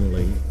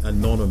only,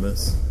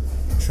 anonymous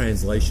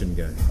translation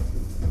game.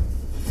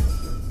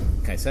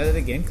 Okay, say that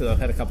again because I've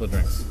had a couple of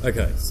drinks.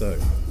 Okay, so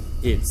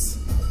it's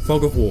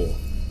fog of war.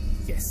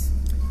 Yes.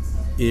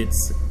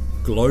 It's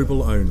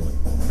global only.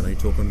 Can I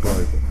talk on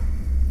global?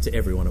 To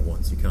everyone at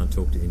once. You can't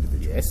talk to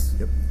individuals. Yes.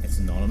 Yep. It's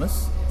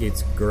anonymous.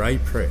 It's grey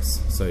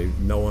press, so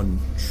no one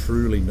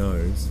truly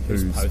knows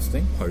who's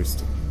posting.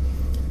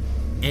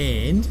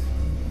 And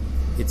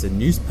it's a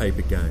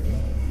newspaper game,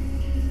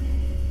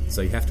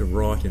 so you have to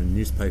write in a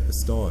newspaper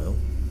style,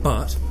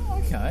 but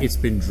it's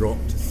been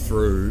dropped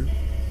through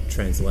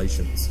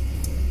translations.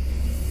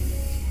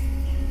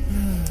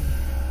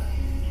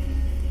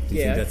 Do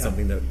you think that's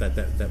something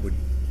that would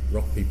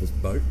rock people's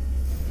boat?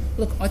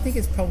 Look, I think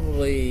it's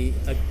probably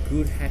a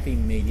good happy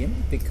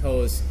medium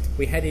because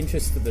we had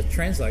interest for the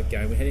Translate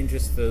game, we had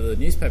interest for the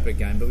newspaper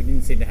game, but we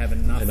didn't seem to have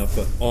enough. Enough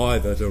for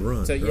either to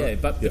run. So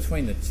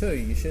between the two,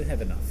 you should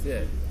have enough.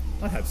 Yeah,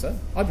 I'd hope so.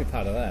 I'd be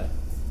part of that.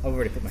 I've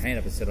already put my hand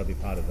up and said I'd be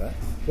part of that.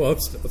 Well,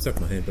 I've stuck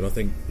my hand, but I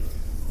think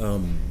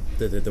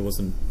that there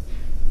wasn't,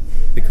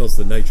 because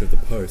the nature of the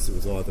post, it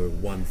was either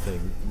one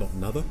thing, not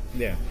another.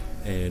 Yeah.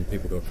 And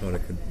people got kind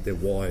of their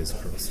wires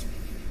crossed.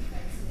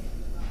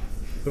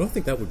 But I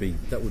think that would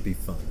be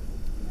fun.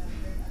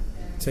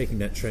 Taking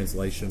that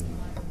translation,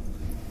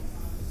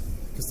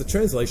 because the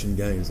translation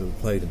games that were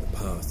played in the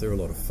past, they're a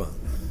lot of fun.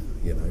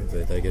 You know,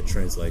 they get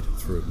translated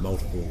through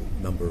multiple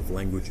number of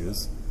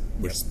languages,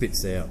 which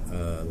spits out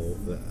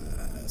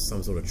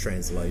some sort of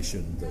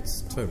translation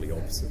that's totally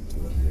opposite to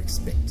what you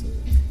expect to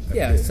appear.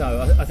 Yeah,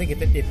 so I think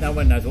if no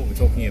one knows what we're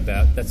talking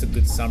about, that's a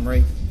good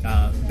summary.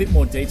 A bit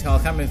more detail. I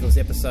can't remember if it was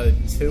episode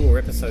 2 or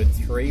episode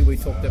 3 we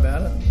talked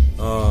about it.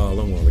 Oh, a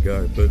long while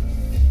ago. But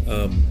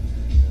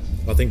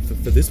I think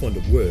for this one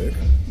to work,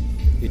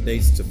 it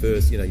needs to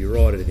first, you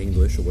write it in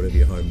English or whatever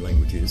your home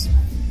language is,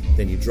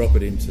 then you drop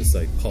it into,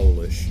 say,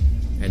 Polish,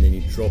 and then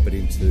you drop it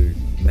into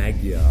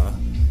Magyar,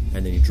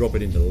 and then you drop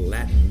it into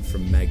Latin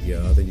from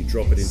Magyar, then you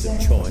drop it into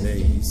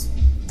Chinese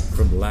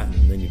from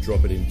Latin, then you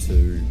drop it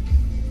into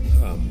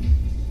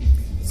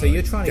so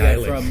you're trying to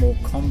Gaelic. go for a more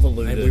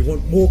convoluted... And we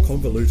want more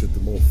convoluted, the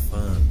more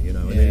fun,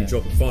 and then you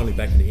drop it finally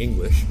back into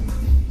English,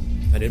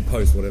 and then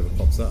post whatever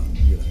pops up,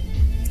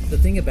 The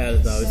thing about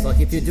it, though, is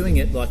like if you're doing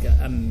it like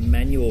a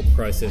manual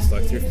process,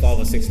 like through 5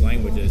 or 6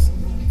 languages,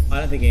 I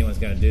don't think anyone's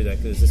going to do that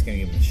because it's just going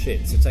to give them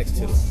shit, so it takes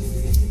too long.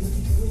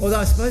 Although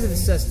I suppose if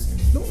it's just...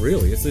 Not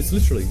really. It's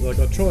literally like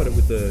I tried it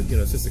with the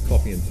it's just a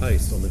copy and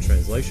paste on the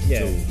translation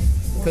tool,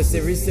 because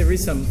there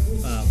is some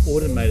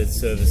automated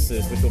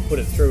services which will put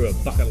it through a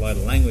bucket load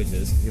of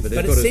languages, Yeah, but but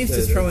they've it got seems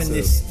to throw in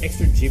it's this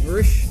extra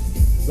gibberish,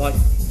 like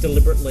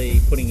deliberately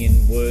putting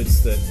in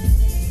words that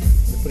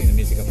they're putting the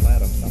music up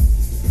loud.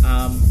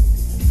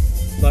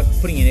 Like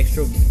putting in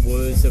extra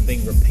words that are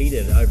being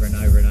repeated over and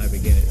over and over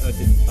again. I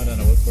don't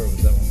know what sort of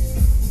was that one.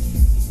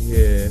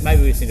 Yeah.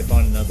 Maybe we just need to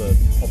find another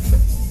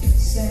option.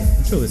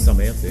 I'm sure there's some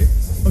out there.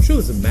 I'm sure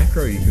there's a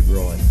macro you could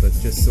write that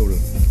just sort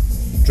of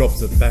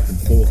drops it back and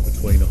forth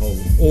between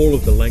all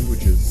of the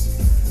languages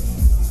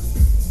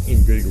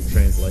in Google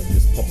Translate and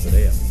just pops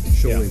it out.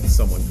 Surely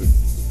someone could,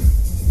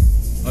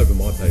 over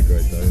my pay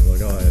grade though,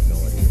 like I have no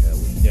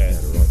idea how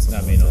to write something.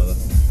 No, me like neither. that.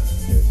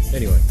 Yeah.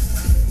 Anyway,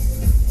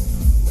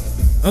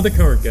 other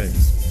current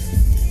games.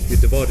 Your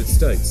Divided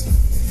States.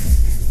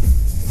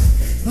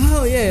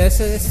 Oh yeah,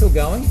 so that's still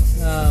going.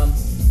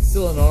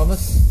 Still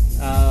anonymous.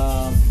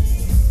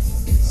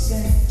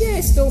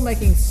 Still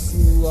making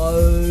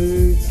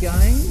slow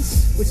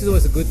gains, which is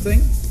always a good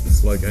thing.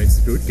 Slow gains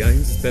is good.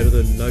 Gains is better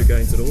than no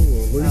gains at all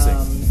or losing.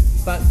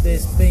 But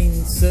there's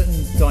been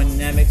certain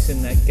dynamics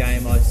in that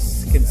game I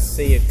can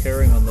see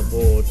occurring on the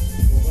board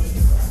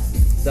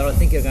that I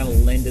think are going to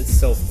lend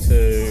itself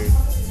to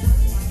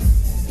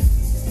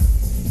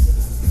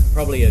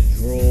probably a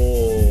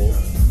draw,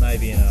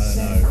 maybe in, I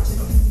don't know,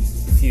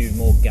 a few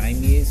more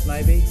game years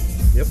maybe.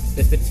 Yep.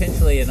 There's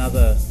potentially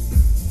another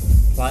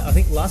play. I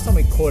think last time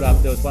we caught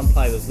up, there was one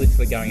player that was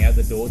literally going out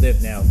the door.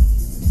 They've now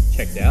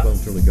checked out. Well,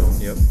 truly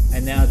gone, yep.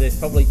 And now there's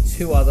probably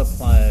two other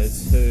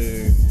players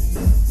who,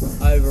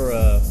 over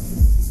a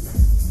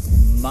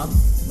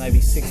month, maybe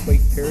 6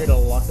 week period, are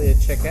likely to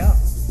check out.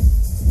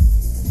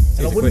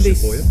 And I wouldn't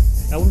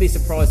be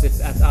surprised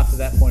if after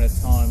that point of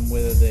time,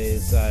 whether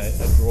there's a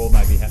draw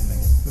maybe happening,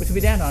 which would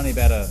be down to only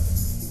about a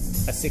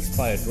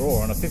 6-player draw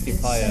on a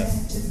 50-player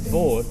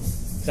board.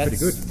 That's pretty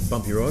good.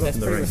 Bump you right up in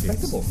the rankings. That's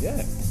pretty respectable,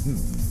 yeah.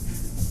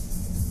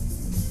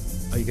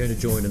 Are you going to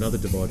join another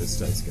Divided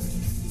States game?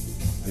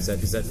 Is that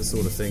the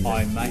sort of thing?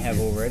 I may have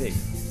already.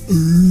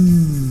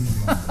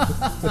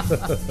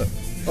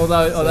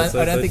 Although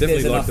I don't think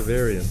there's enough. The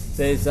variant.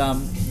 There's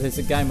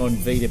a game on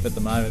VDIP at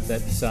the moment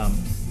that's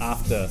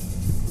after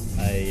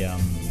a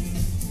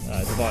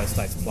Divided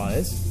States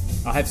players.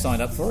 I have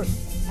signed up for it,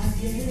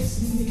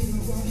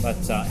 but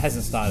it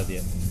hasn't started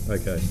yet.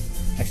 Okay.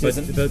 Actually,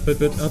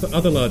 but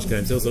other large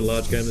games. There was a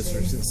large game that's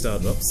recently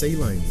started up. Sea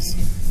Lanes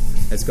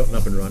has gotten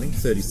up and running.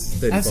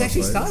 35 It's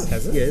actually players. started,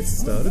 has it? Yeah, it's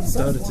started.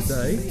 Started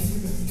today,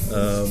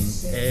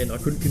 and I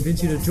couldn't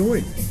convince you to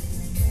join.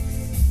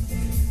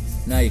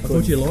 No, you I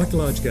couldn't. thought you liked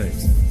large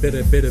games.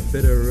 Better Bit of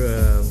play,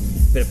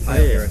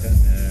 I reckon.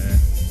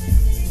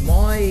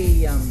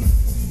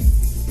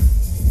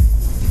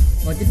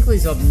 My difficulty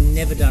is I've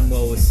never done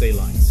well with Sea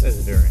Lanes as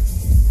a variant.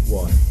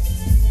 Why?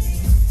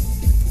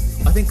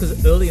 I think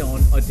because early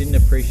on I didn't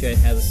appreciate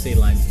how the Sea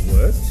Lanes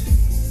worked.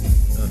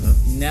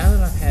 Now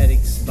that I've had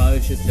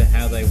exposure to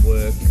how they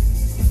work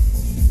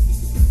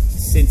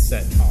since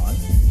that time,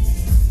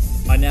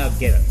 I now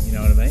get it, you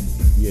know what I mean?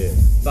 Yeah.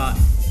 But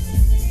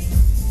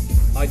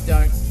I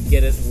don't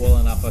get it well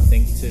enough, I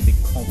think, to be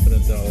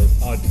confident that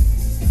I'd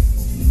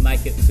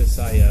make it to,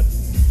 say, a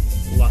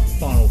like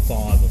final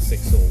 5 or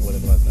 6 or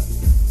whatever like that.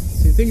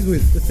 See,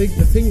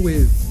 the thing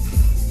with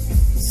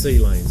Sea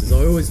Lanes is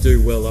I always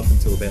do well up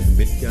until about the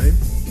mid game,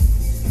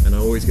 and I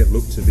always get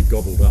looked to be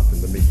gobbled up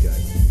in the mid game.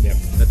 Yep.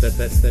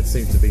 That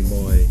seems to be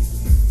my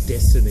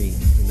destiny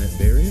in that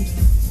variant.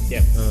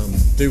 Yep.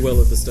 Do well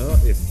at the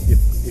start if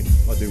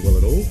I do well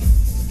at all,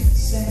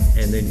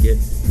 and then get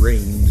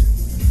reamed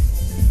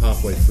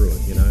halfway through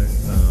it,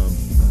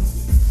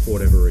 for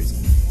whatever reason.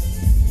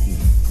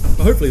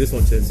 But hopefully this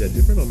one turns out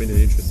different. I'm in an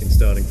interesting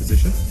starting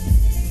position.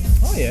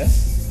 Oh yeah.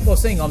 Well,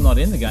 seeing I'm not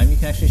in the game, you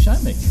can actually show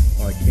me.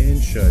 I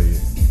can show you.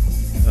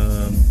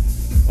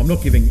 I'm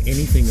not giving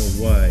anything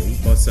away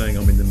by saying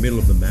I'm in the middle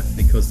of the map,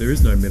 because there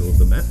is no middle of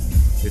the map.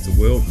 It's a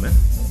world map.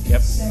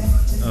 Yep.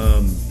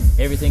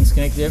 Everything's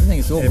connected to everything.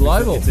 It's all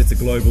global. It's a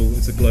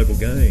global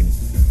game.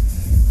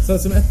 So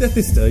at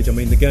this stage, I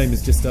mean, the game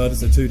has just started.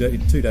 It's a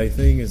two-day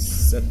thing.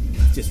 It's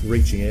just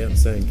reaching out and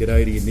saying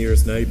 "G'day" to your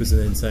nearest neighbours,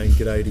 and then saying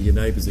 "G'day" to your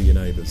neighbours of your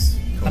neighbours.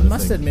 I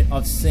must admit,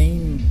 I've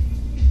seen.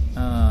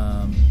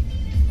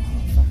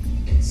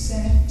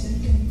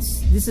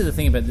 This is the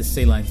thing about this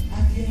Sea Lanes.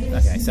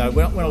 Okay, so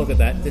when I look at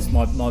that,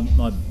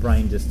 my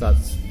brain just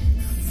starts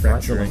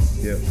fracturing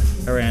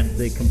around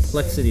the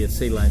complexity of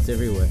Sea Lanes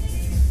everywhere.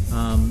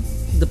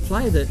 The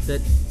player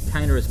that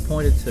Kana has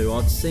pointed to,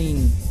 I've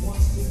seen.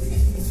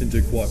 To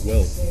do quite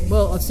well.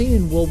 Well, I've seen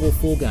in World War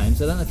IV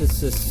games. I don't know if it's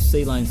just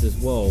Sea Lanes as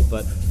well,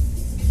 but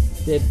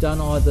they've done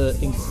either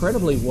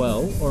incredibly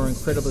well or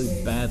incredibly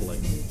badly.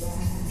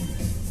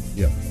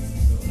 Yeah.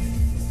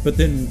 But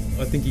then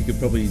I think you could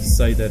probably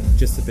say that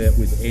just about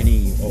with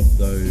any of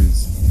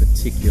those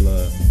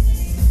particular,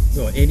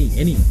 or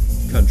any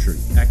country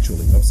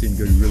actually. I've seen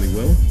go really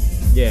well.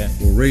 Yeah.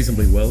 Or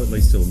reasonably well, at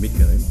least till the mid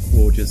game,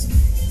 or just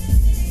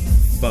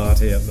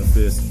fart out the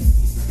first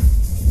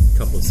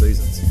couple of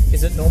seasons.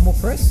 Is it normal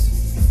press?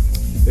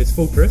 It's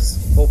full press.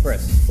 Full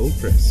press. Full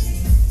press.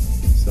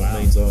 So it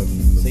means I'm...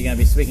 So you're going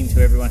to be speaking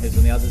to everyone who's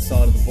on the other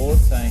side of the board,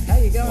 saying, "How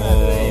you going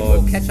over there?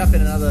 We'll catch up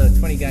in another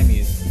 20 game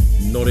years.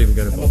 Not even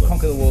going to We'll bother.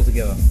 conquer the world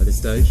together." At this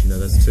stage,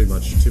 that's too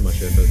much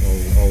effort.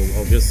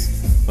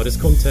 I'll just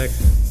contact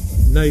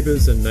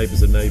neighbours and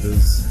neighbours of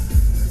neighbours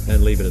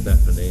and leave it at that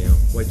for now.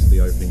 Wait till the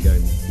opening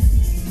game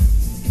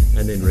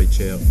and then reach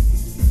out.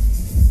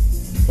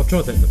 I've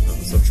tried that in the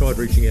past. I've tried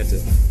reaching out to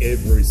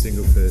every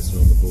single person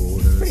on the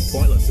board. And Pretty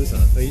pointless,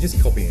 isn't it? You're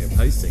just copying and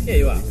pasting. Yeah,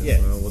 you are, really.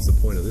 yeah. Well, what's the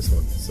point of this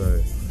one?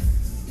 So,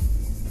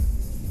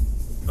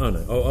 I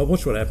don't know. I'll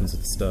watch what happens at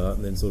the start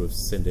and then sort of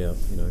send out,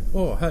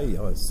 "Oh, hey,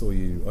 I saw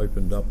you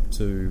opened up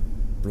to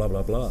blah,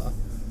 blah, blah.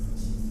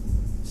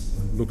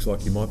 Looks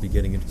like you might be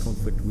getting into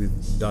conflict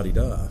with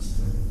da-di-da.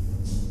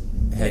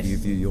 How do you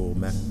view your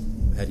map?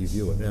 How do you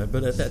view it?"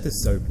 But at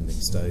this opening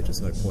stage,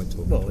 there's no point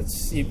talking. Well,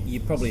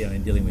 you're probably only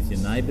dealing with your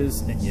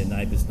neighbours and your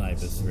neighbours'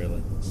 neighbours,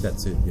 really.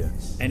 That's it, yeah.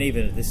 And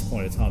even at this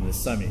point in time, there's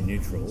so many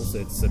neutrals,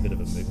 it's a bit of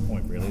a moot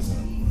point, really, isn't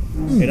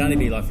it? It'd only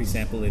be like, for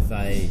example, if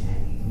a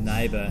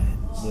neighbour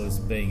was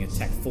being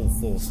attacked full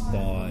force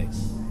by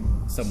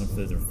someone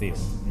further afield.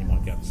 You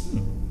might go,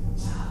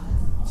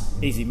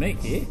 easy meat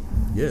here.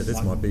 Yeah,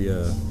 this might be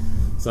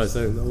So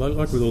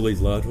like with all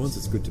these large ones,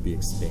 it's good to be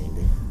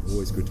expanding.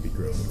 Always good to be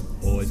growing.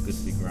 Always good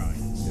to be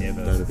growing.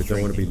 Never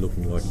Don't want to be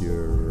looking like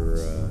your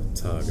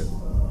target.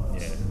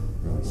 Yeah.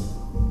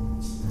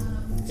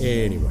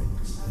 Anyway.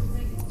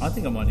 I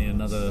think I might need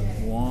another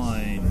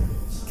wine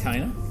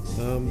caner.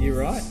 You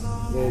right?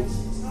 Well,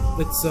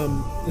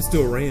 let's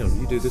do a round.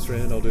 You do this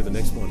round, I'll do the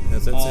next one.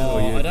 How's that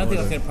sound? I don't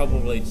think I can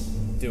probably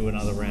do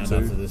another round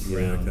after this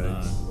round. Okay.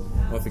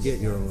 No. I forget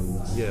you're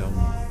on. Yeah,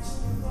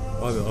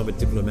 I'm a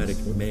diplomatic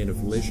man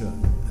of leisure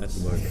at the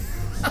moment,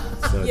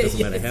 so it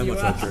doesn't matter how much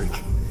I drink.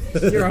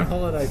 You're on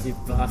holidays, you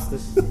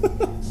bastard. I'm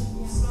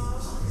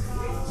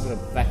gonna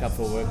back up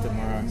for work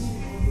tomorrow,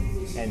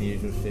 and the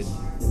usual shit.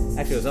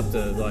 Actually, I was up to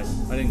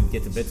I didn't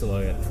get to bed till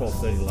like at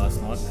 12:30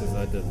 last night because I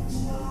had to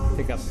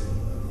pick up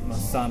my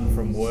son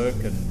from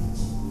work and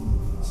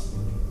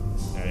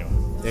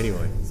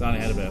Anyway, so I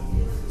only had about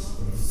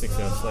 6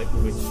 hours sleep,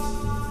 which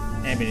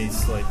ambient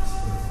sleep.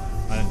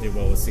 I don't do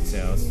well with 6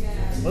 hours.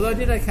 Although I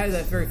did okay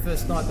that very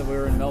first night that we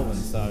were in Melbourne,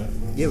 so...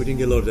 Yeah, we didn't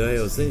get a lot of day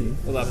hours then.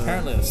 Although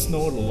apparently I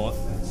snored a lot.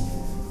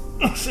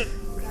 Oh, shit!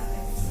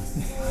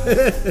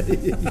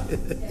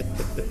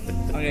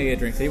 I'm going to get a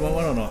drink. Do you want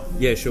one or not?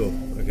 Yeah, sure.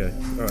 Okay.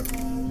 All right.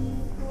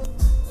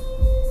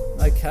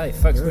 Okay,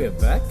 folks, we are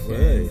back.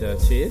 Right. And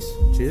cheers.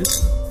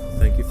 Cheers.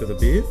 Thank you for the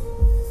beer.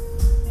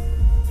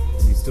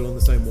 Are you still on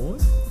the same wine?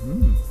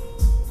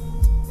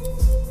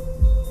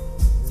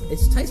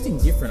 It's tasting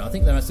different. I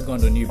think they must have gone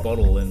to a new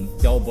bottle, and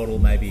the old bottle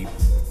maybe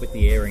with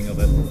the airing of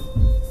it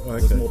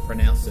was more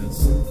pronounced in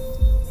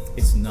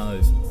its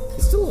nose.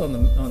 It's still on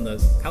the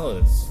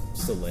palate. It's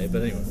still there,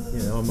 but anyway.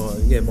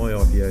 Yeah, my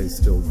IPA is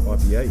still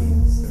IPA.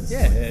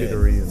 Yeah,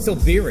 bittery and still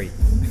beery.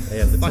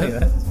 Yeah, that's Funny it.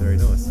 that. It's very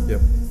nice.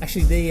 Yep.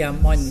 Actually,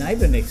 my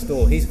neighbour next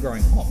door, he's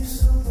growing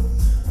hops.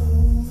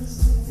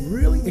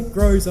 Really, it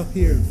grows up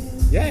here.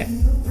 Yeah,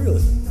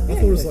 Really, I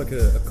thought it was like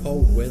a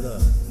cold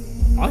weather.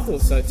 I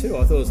thought so too.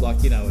 I thought it was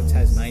like a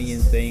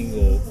Tasmanian thing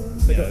or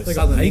They got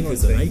Southern England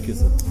acres and thing.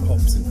 acres of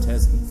hops in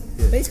Tassie.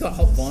 Yeah. He's got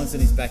hop vines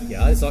in his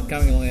backyard. It's like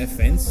going along our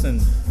fence, and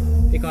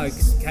he kind of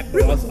kept.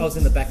 I was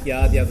in the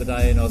backyard the other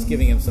day, and I was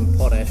giving him some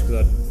potash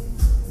because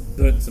I'd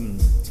burnt some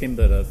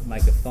timber to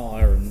make a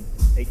fire and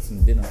eat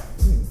some dinner.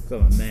 Because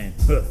I'm a man.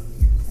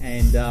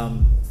 And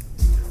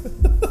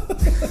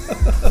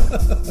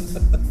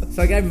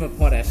so I gave him a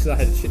potash, so I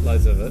had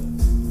shitloads of it.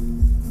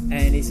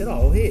 And he said,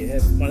 "Oh, here,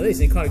 have one of these."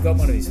 And he kind of got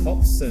one of his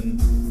hops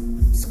and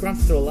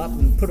scrunched it all up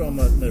and put it on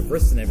my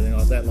wrist and everything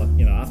like that, like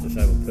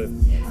aftershave or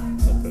perfume.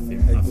 Not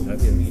perfume,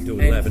 aftershave. You do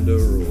it lavender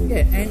or...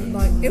 Yeah, and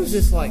it was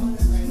just it's like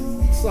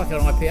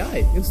an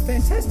IPA. It was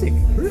fantastic.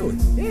 Really?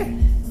 Yeah.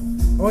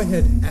 I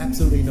had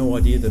absolutely no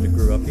idea that it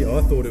grew up here.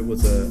 I thought it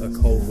was a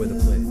cold weather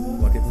plant.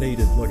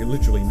 It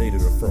literally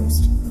needed a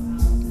frost.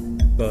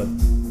 But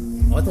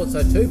I thought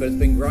so too, but it's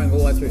been growing all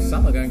the way through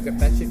summer, going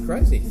batshit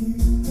crazy.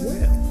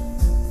 wow.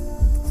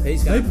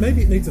 He's going.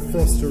 Maybe it needs a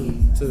frost to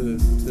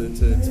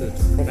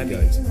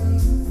propagate.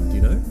 Do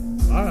you know?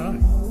 I don't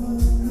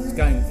know. It's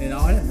going.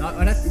 I don't know.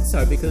 I don't think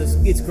so because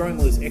it's growing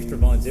all these extra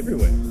vines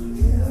everywhere.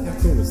 How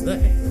cool is that?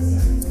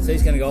 So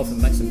he's going to go off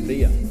and make some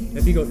beer.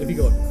 Have you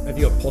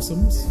got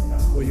possums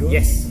where you are?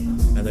 Yes.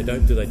 And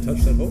do they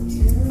touch that hops?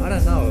 I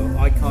don't know.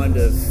 I kind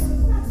of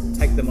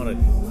take them on a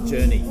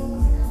journey.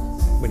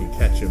 When you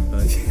catch them,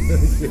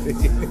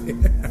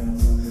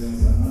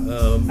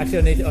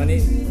 Actually, I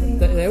need.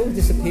 They all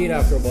disappeared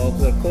after a while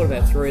because I caught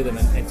about 3 of them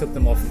and took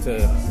them off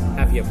to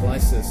happier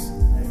places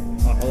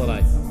on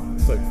holiday.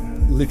 So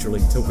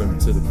literally took them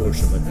to the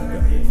bush and let them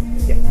go.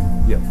 Yeah.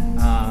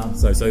 Yeah.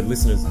 So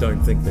listeners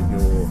don't think that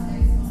you're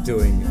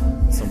doing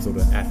some sort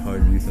of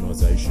at-home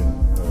euthanization.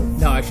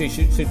 No, actually,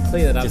 should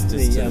clear that up. Just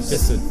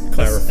to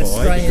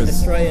clarify,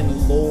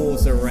 Australian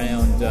laws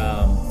around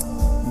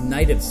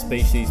native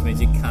species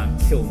means you can't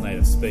kill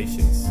native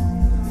species.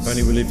 If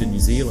only we lived in New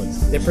Zealand.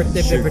 They're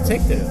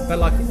protected, but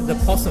like the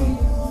possum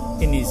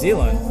in New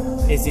Zealand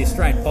is the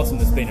Australian possum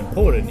that's been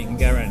imported, and you can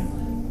go around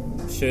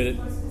and shoot it,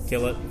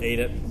 kill it, eat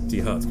it, To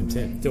your heart's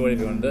content. do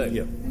whatever you want to do.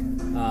 Yeah.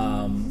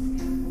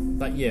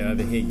 But yeah,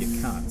 over here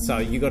you can't. So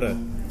you got to.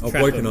 I've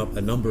woken up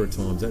a number of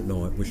times at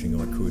night wishing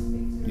I could,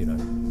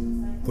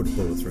 put a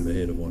bullet through the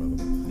head of one of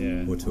them.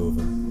 Yeah. Or two of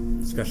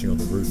them. Scratching on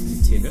the roof of the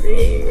tin.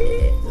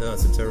 Oh,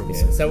 it's a terrible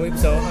Yeah. scene.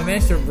 So I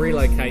managed to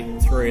relocate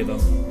 3 of them,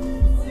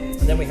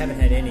 and then we haven't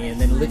had any. And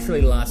then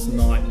literally last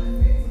night,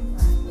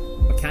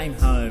 I came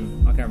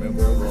home. I can't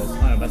remember where it was.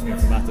 I must have been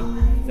from after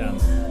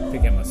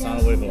pick up my son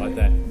or whatever like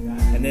that.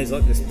 And there's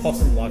like this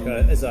possum, like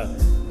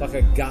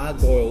a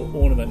gargoyle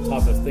ornament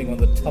type of thing on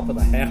the top of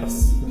the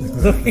house.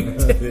 Looking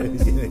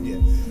down. yeah.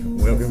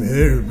 Welcome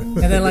home.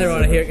 And then later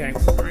on, I hear it going,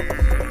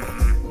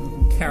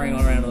 carrying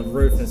on around on the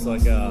roof. And it's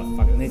like, oh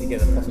fuck! I need to get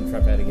the possum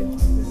trap out again.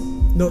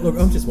 No, look,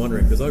 I'm just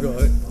wondering because we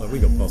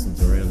got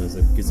possums around. There's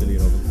a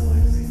gazillion of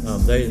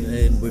them.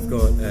 And we've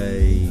got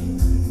a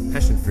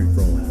passion fruit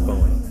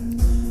vine.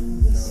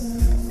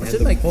 I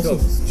should make sure.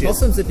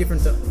 Possums are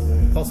different to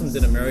possums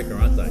in America,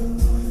 aren't they?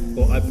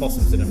 Or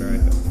opossums in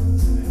America.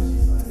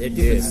 They're different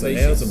Yeah, so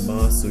species. ours are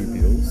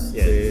marsupials.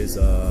 Yeah. There's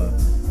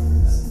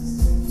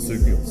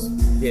supials.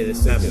 Yeah, they're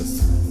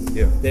marsupials.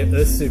 Yeah. They're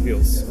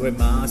marsupials. We're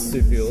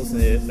marsupials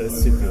and they're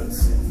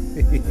marsupials.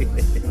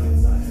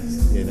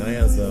 Yeah, no,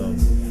 ours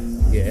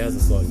are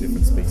slightly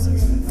different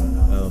species.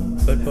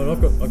 But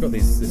I've got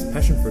this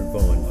passion fruit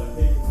vine,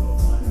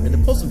 and the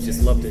possums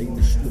just love to eat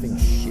the living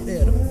shit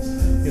out of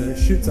it. It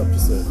shoots up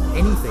just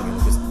anything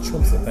and just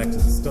chomps it back to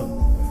the stump.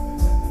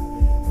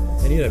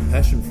 And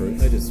passion fruit,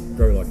 they just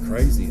grow like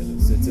crazy, and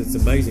it's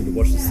amazing to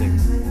watch this thing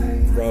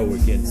grow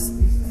against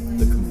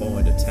the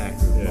combined attack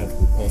of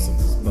multiple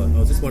possums. But I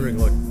was just wondering,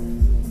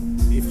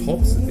 if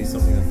hops would be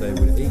something that they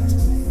would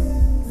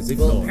eat.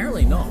 Well,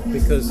 apparently not,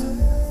 because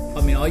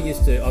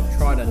I've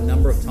tried a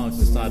number of times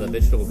to start a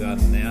vegetable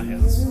garden in our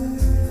house,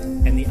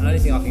 and the only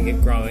thing I can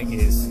get growing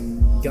is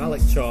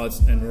garlic, chives,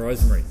 and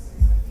rosemary,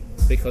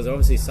 because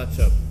obviously such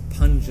a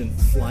pungent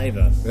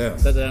flavour that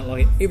they don't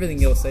like it.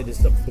 Everything else they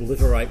just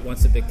obliterate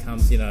once it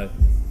becomes 2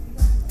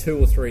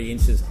 or 3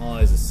 inches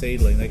high as a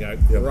seedling. They go,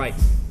 great,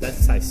 that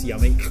tastes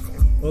yummy.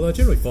 Well, I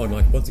generally find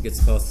once it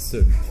gets past a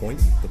certain point,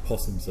 the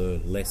possums are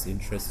less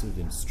interested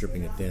in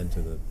stripping it down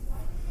to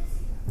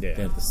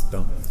the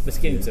stump. Let's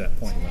get into that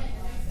point.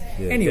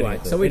 Yeah, anyway,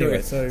 so we do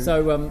it. So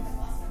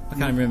I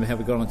can't remember how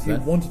we got onto you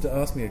that. wanted to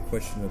ask me a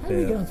question about How do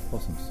we get onto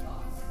possums?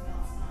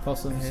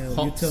 Possums, You're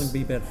hops, telling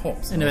me about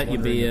hops. and I was about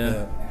your wondering beer.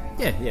 about-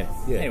 Yeah.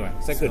 Anyway,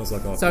 so good. Sounds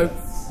like I So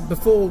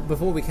forgot.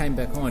 before we came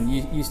back on,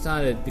 you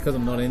started, because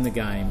I'm not in the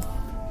game.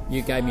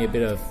 You gave me a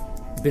bit of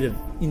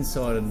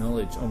insider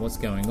knowledge on what's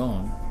going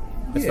on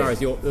as far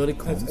as your early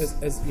comms.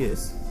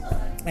 Yes.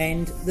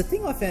 And the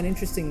thing I found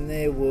interesting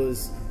there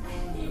was,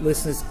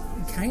 listeners,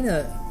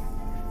 Kana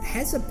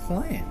has a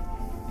plan.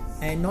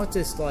 And not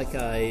just like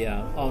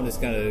I'm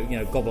just going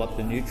to gobble up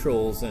the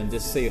neutrals and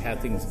just see how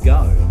things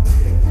go.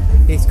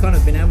 He's kind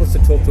of been able to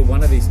talk to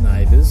one of his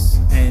neighbours,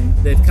 and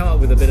they've come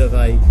up with a bit of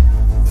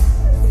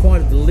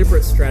quite a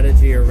deliberate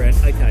strategy around,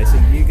 okay, so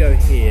you go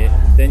here,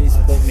 then you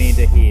support me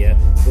into here,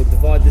 we'll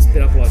divide this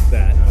bit up like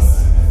that,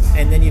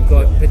 and then you've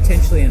got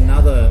potentially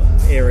another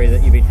area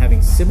that you've been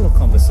having similar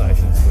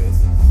conversations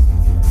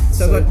with.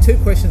 So I've got 2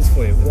 questions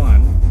for you.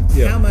 One,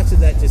 how much of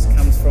that just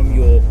comes from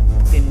your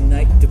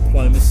innate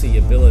diplomacy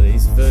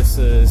abilities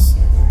versus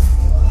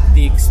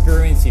the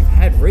experience you've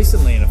had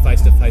recently in a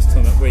face-to-face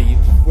tournament where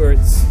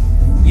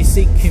you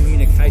see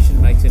communication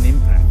makes an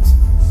impact?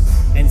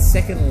 And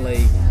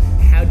secondly,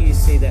 how do you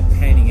see that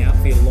panning out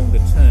for you longer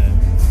term,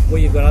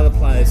 where you've got other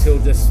players who'll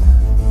just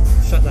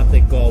shut up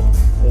their gob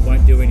or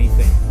won't do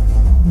anything?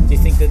 Do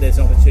you think that there's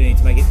an opportunity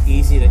to make it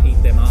easier to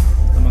eat them up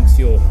amongst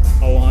your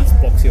alliance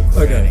blocks you're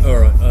creating? Okay, all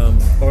right.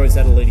 Or is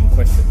that a leading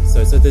question?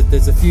 So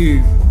there's a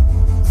few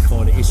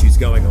kind of issues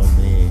going on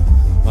there.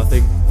 I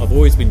think I've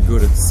always been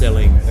good at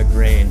selling a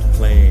grand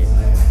plan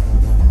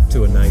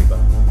to a neighbour.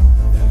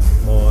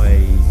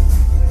 My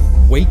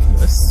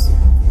weakness,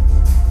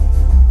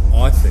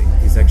 I think,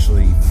 is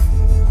actually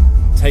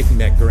taking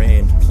that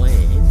grand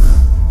plan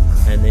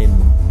and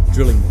then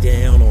drilling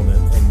down on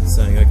it and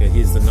saying, okay,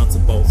 here's the nuts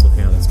and bolts of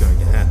how that's going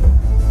to happen.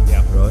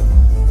 Yeah. Right?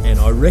 And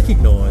I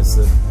recognise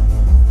that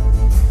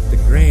the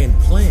grand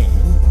plan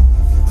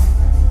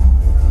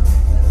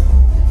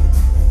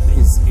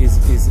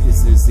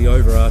is the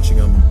overarching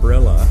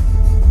umbrella,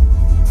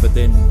 but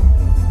then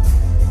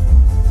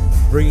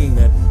bringing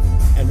that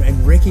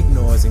and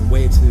recognising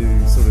where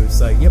to sort of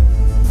say, yep,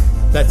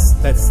 that's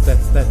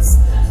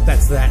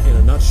that in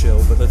a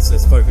nutshell, but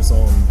let's focus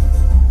on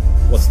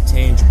what's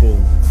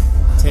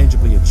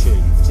tangibly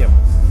achieved. Yep.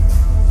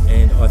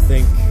 And I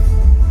think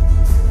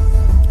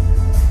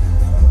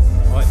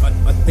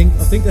I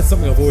think that's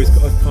something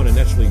I've kind of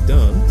naturally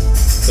done,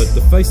 but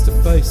the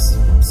face-to-face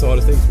side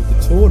of things with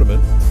the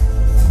tournament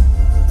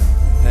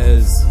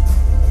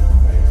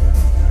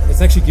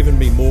it's actually given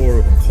me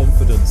more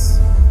confidence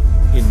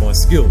in my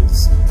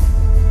skills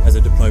as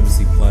a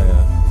diplomacy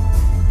player,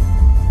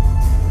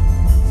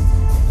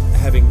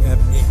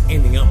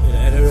 ending up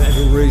at a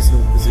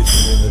reasonable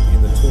position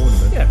in the tournament.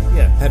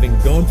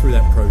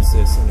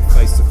 process in a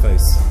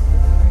face-to-face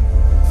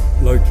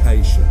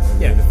location.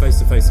 And Yeah. in a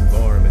face-to-face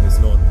environment is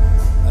not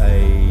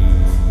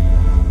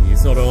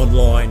it's not an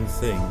online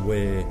thing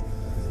where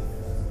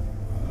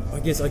I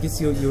guess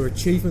your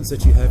achievements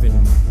that you have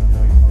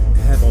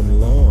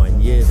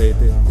online, yeah, they're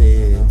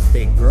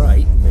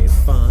great and they're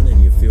fun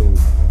and you feel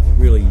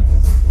really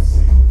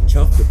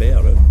chuffed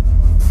about it.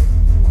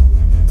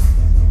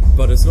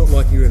 But it's not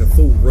like you're in a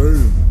full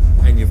room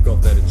and you've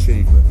got that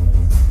achievement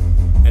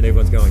and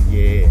everyone's going,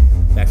 yeah,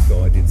 that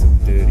guy did some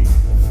dirty.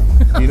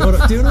 Do you know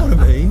what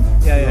I mean?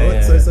 Yeah, Right?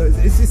 yeah. So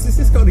it's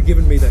just kind of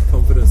given me that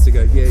confidence to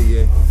go,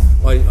 yeah,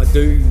 I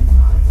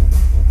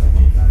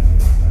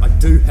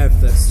do have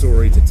that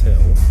story to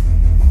tell,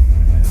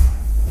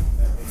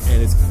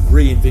 and it's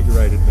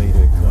reinvigorated me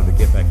to kind of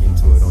get back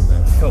into it on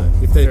that. Cool.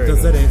 Does Very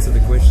that answer the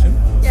question?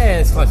 Yeah,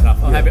 it's close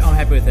enough. I'm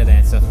happy with that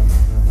answer.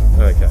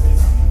 Okay,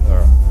 all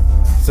right.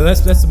 So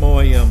that's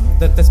my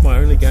that's my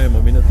only game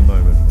I'm in at the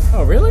moment.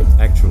 Oh, really?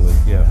 Actually,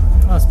 yeah.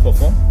 Oh, that's poor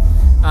form.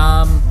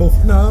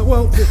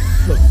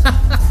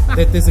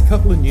 There's a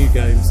couple of new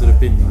games that have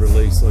been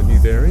released, or new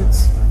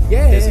variants.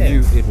 Yeah, There's a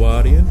new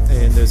Edwardian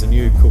and there's a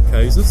new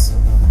Caucasus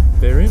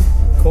variant.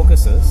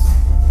 Caucasus.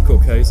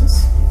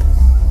 Caucasus.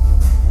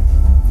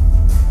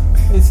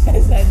 Is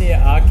that near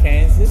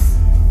Arkansas?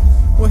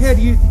 Well, how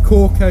do you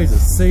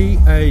Caucasus?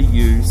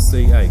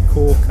 Cauca.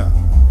 Cauca.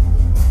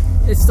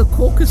 It's the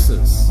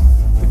Caucasus.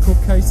 The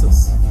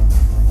Caucasus.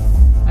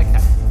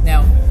 Okay.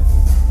 Now,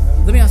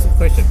 let me ask you a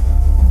question.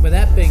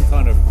 Without being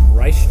kind of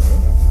racial,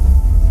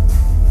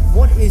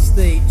 what is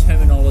the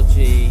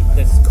terminology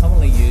that's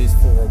commonly used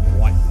for a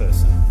white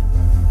person?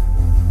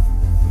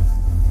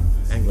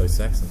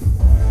 Anglo-Saxon.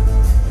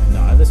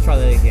 No, let's try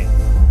that again.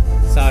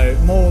 So,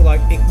 more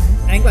like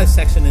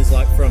Anglo-Saxon is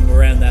like from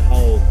around that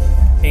whole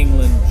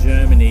England,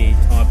 Germany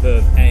type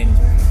of, and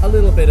a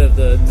little bit of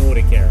the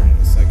Nordic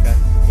areas, okay?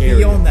 Area.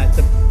 Beyond that,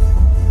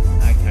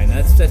 okay,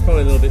 now that's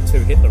probably a little bit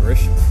too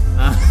Hitlerish.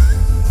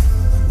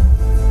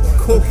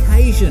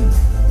 Caucasian.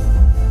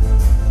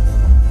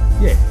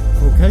 Yeah,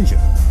 Caucasian.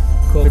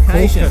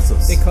 Caucasian,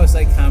 Caucasus. because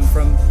they come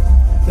from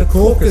the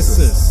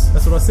Caucasus.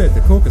 That's what I said,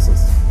 the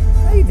Caucasus.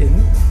 No, you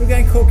didn't. We're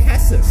going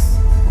Caucasus.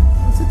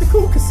 I said the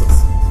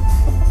Caucasus.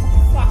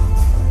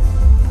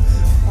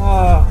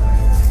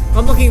 Oh,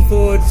 I'm looking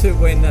forward to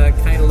when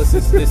Kane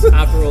listens to this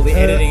after all the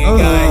editing and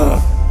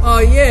going, oh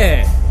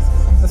yeah,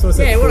 That's what I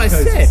said. Yeah, what I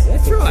Caucasus. said.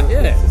 That's right,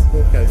 yeah.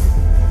 Caucasus.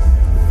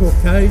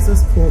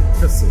 Caucasus,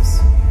 Caucasus.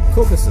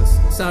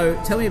 Caucasus.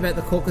 So tell me about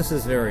the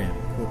Caucasus variant.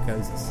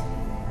 Caucasus.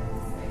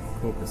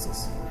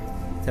 Caucasus.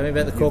 Tell me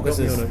about the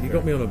Caucasus. You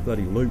got me on a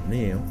bloody loop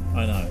now.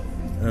 I know.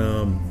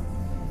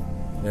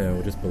 Yeah,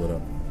 we'll just pull it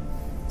up.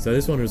 So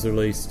this one was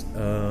released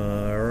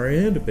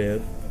around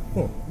about,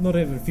 not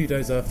even a few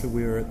days after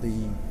we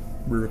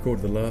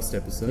recorded the last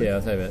episode. Yeah,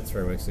 I'll tell you about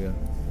 3 weeks ago.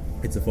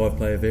 It's a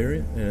 5-player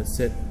variant, and it's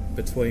set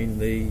between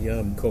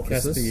the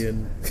Caucasus?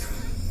 Caspian.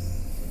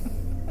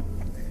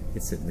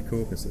 It's set in the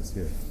Caucasus,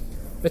 yeah.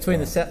 Between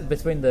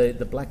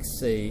the Black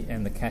Sea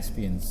and the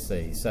Caspian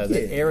Sea. So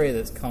the area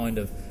that's kind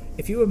of,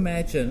 if you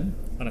imagine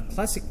on a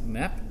classic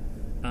map,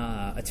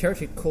 a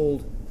territory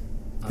called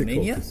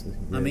Armenia. Caucasus,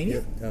 yeah,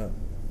 Armenia? yeah.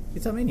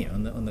 It's Armenia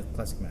on the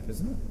classic map,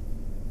 isn't it?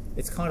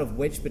 It's kind of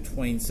wedged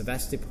between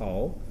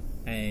Sevastopol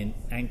and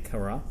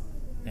Ankara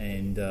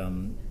and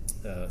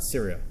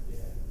Syria.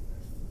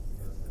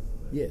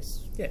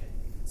 Yes. Yeah.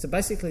 So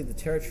basically the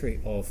territory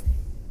of,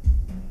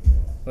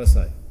 what did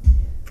I say?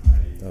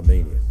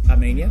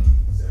 Armenia.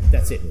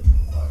 That's it.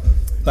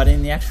 But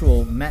in the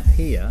actual map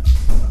here,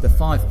 the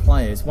 5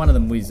 players, one of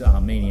them was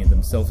Armenia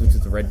themselves, which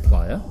is the red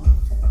player.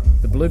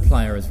 The blue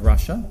player is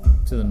Russia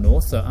to the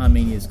north, so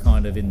Armenia is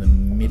kind of in the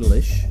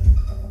middle-ish.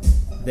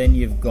 Then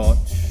you've got,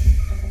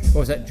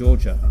 what was that,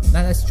 Georgia? No,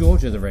 that's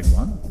Georgia, the red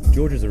one.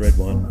 Georgia's the red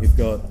one. You've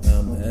got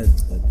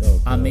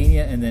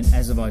Armenia and then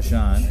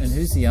Azerbaijan. And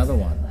who's the other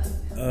one?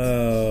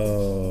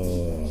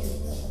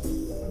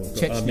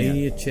 Chechnya.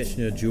 Armenia,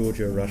 Chechnya,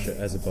 Georgia, Russia,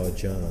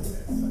 Azerbaijan.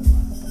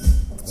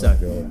 So,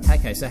 God.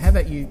 okay, so how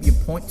about you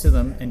point to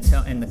them and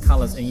the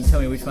colours, and you tell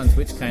me which one's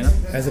which, Kana?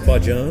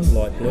 Azerbaijan,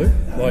 light blue,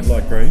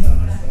 light green.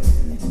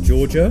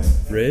 Georgia,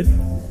 red.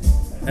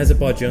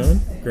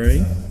 Azerbaijan,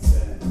 green.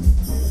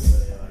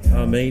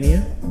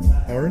 Armenia,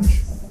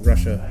 orange.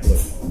 Russia, blue.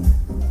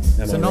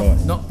 So Am I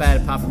right? not bad,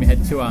 apart from you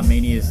had 2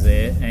 Armenias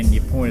there, and you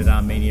pointed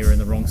Armenia in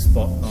the wrong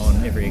spot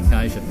on every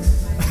occasion.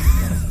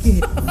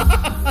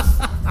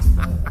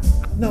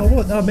 No,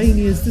 what?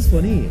 Armenia is this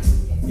one here.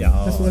 Yeah,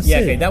 That's what I yeah,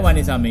 said. okay, that one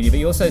is Armenia, but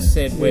you also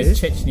said where Yes.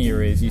 Chechnya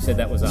is. You said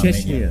that was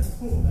Armenia.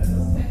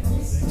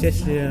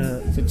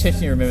 Chechnya. So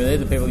Chechnya, remember, they're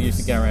the people who used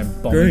to go around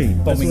Green.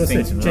 That's bombing what I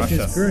things said. in Chechnya's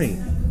Russia.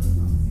 green.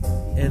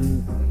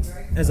 And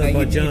No,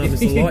 Azerbaijan is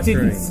the light you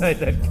didn't green. say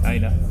that,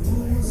 Kana.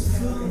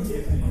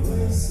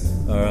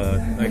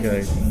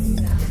 Okay.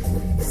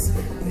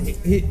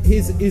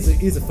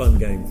 Here's a fun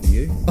game for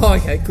you. Oh,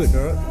 okay, good.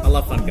 All right. I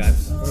love fun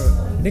games.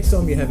 Alright. Next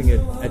time you're having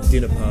a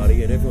dinner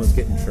party and everyone's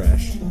getting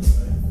trashed,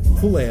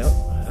 pull out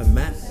a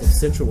map of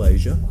Central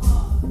Asia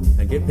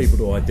and get people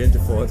to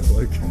identify the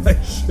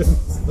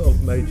locations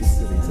of major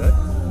cities, eh?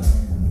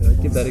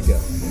 Give that a go.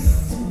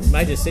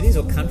 Major cities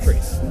or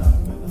countries?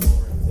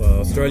 Well,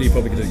 Australia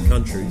probably could do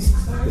countries,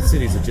 but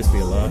cities would just be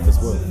a laugh as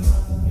well.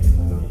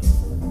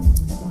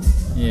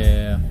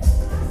 Yeah.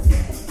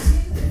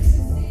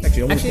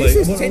 Actually, this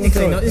is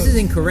technically not. This is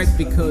incorrect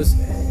because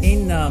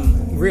in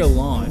real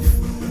life,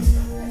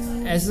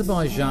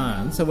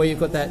 Azerbaijan, so where you've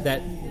got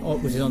that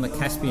which is on the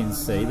Caspian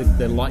Sea,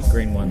 the light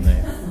green one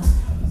there,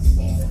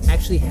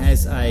 actually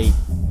has a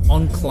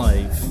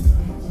enclave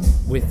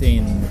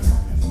within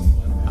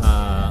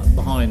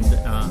behind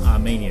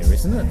Armenia,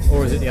 isn't it?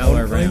 Or is it the other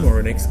way around? Or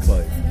an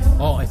exclave?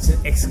 Oh, it's an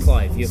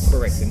exclave. You're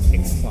correct, an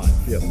exclave.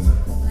 Yep.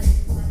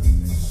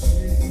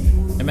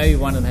 And maybe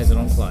one of them has an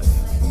enclave.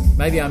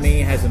 Maybe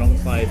Armenia has an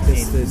enclave in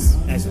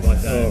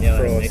Azerbaijan and the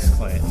other has an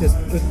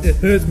exclave. It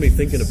hurts me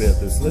thinking about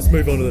this. Let's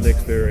move on to the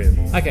next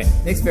variant. Okay,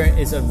 next variant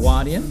is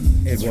Edwardian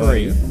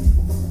 3.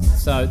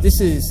 So this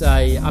is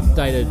a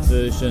updated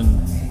version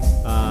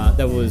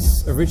that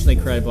was originally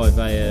created by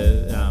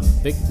Via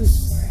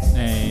Victus,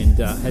 and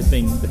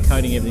the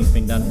coding, everything's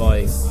been done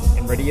by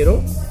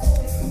Enridiador.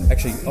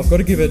 Actually, I've got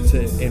to give it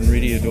to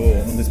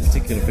Enridiador on this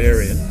particular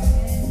variant,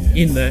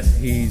 in that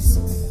he's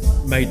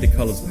made the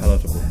colours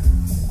palatable.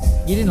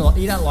 You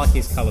don't like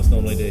his colours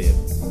normally, do you?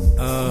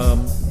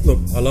 Look,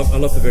 I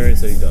love the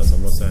variants that he does.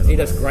 I'm not saying he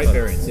does great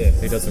variants. Yeah,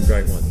 he does some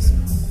great ones.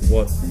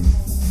 What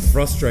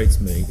frustrates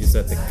me is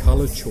that the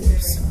colour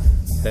choice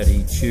that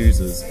he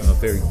chooses are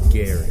very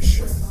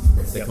garish.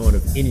 They're kind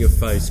of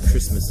in-your-face,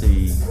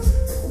 Christmassy,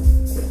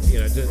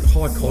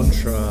 high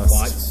contrast.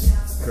 Whites,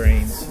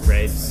 greens,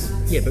 reds.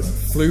 Yeah, but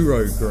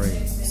fluoro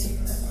greens.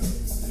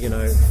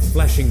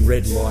 Flashing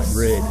red, light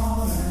red.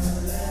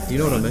 You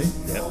know what I mean?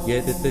 Yep.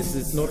 Yeah,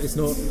 it's not.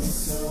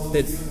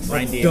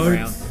 Reindeer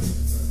brown.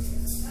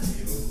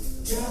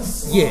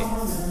 Yeah.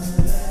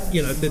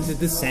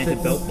 Santa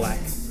belt black.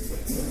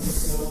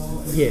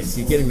 Yes,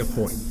 you're getting the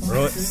point,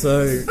 right?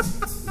 So,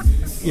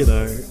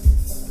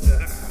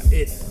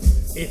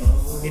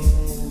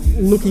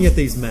 looking at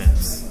these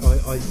maps,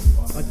 I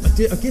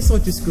guess I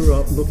just grew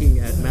up looking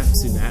at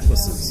maps in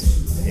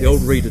atlases, the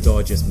old Reader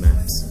Digest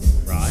maps,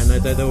 right? And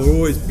they were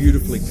always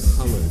beautifully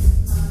coloured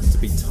to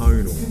be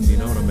tonal. You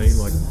know what I mean?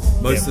 Like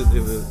most of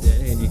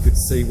and you could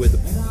see where the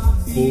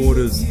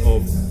borders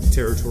of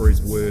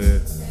territories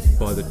were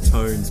by the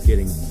tones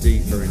getting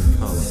deeper in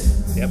colour.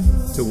 Yep.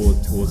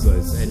 Towards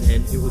those, and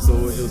it was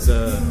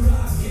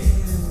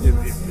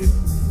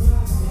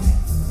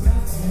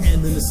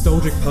and the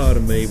nostalgic part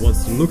of me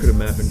wants to look at a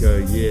map and go,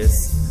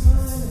 yes,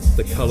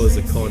 the colours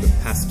are kind of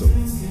pastel.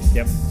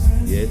 Yep.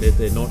 Yeah,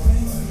 they're not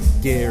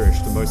garish.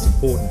 The most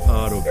important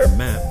part of the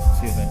map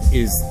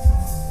is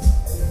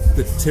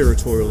the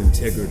territorial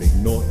integrity,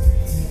 not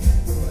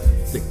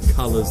the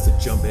colours that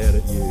jump out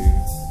at you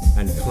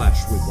and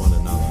clash with one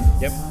another.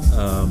 Yep.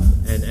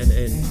 And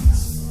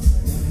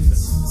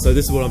so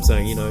this is what I'm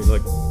saying.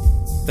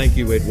 Thank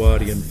you,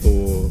 Edwardian,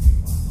 for.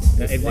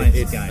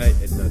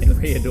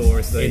 Enridiador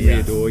is the...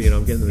 Enridiador,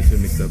 I'm getting the two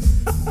mixed up.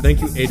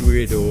 Thank you,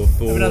 Enridiador,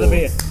 for... Have another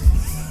beer.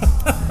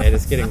 And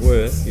it's getting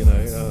worse,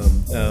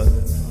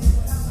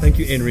 Thank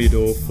you,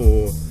 Enridiador,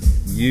 for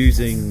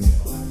using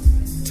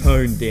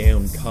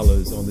toned-down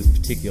colours on this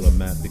particular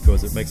map,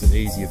 because it makes it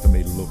easier for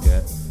me to look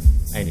at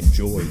and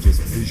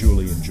just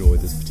visually enjoy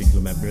this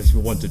particular map. If you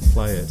want to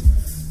play it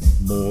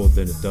more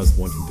than it does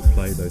wanting to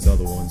play those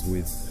other ones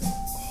with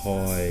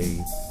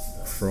high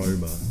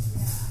chroma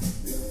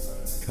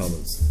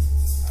colours.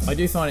 I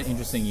do find it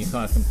interesting. You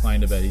kind of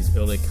complained about his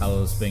early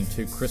colours being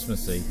too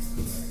Christmassy,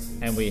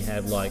 and we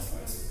have like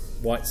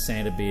white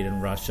Santa beard in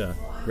Russia,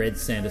 red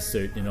Santa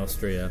suit in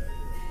Austria,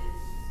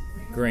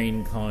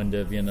 green kind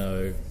of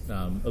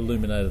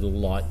illuminated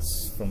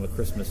lights from a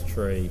Christmas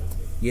tree.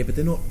 Yeah, but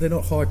they're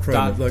not high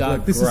chroma.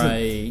 Dark this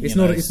grey. It's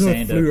not a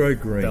fluoro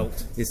green.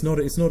 Belt. It's not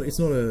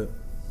a.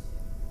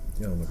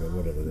 Oh my god,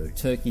 what did I do?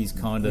 Turkey's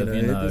kind of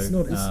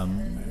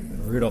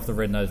Rudolph the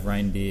Red-Nosed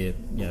Reindeer.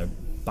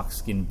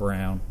 Buckskin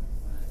brown.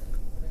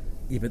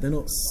 Yeah, but they're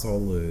not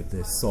solid.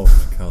 They're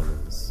soft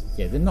colours.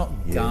 Yeah, they're not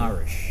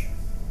garish.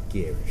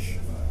 Garish.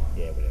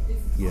 Yeah, whatever.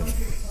 Yeah.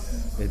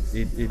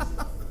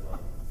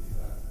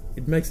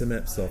 It makes the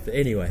map softer.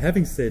 Anyway,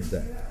 having said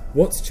that,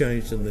 what's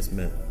changed on this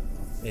map?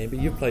 Amber,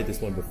 you've played this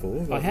one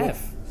before. I have.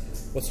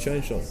 What's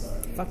changed on it?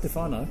 Fuck if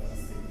I know.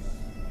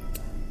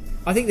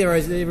 I think there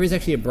is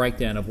actually a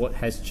breakdown of what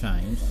has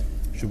changed.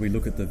 Should we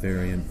look at the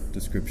variant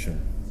description?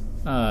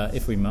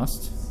 If we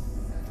must.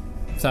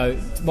 So,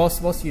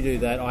 whilst you do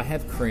that, I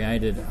have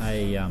created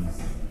a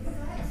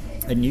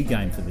new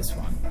game for this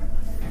one.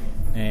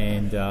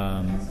 And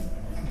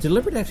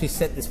deliberately actually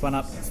set this one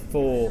up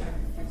for...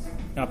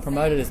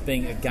 promoted as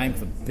being a game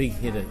for big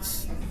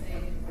hitters.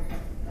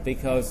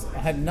 Because I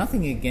have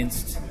nothing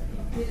against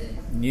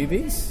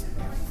newbies,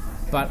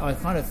 but I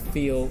kind of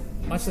feel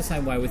much the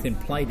same way within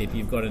Playdip.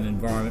 You've got an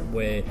environment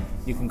where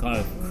you can kind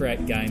of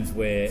create games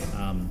where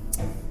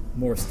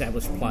more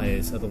established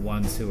players are the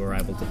ones who are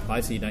able to play,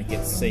 so you don't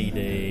get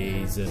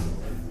CDs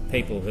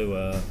people who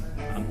are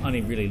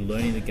only really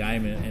learning the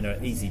game and are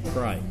easy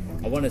prey.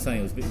 I wanted something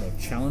that was a bit more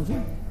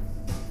challenging.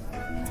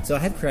 So I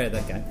had created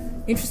that game.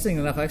 Interesting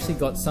enough, I actually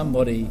got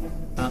somebody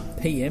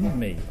PM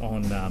me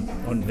on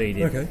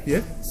VDiv. Okay,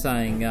 yeah.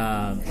 Saying,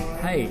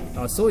 hey,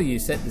 I saw you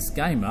set this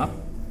game up,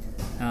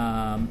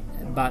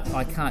 but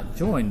I can't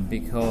join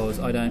because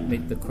I don't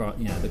meet the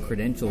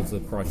credentials or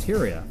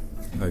criteria.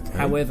 Okay.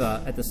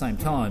 However, at the same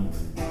time,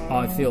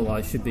 I feel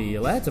I should be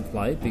allowed to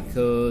play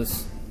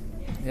because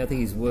I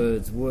think his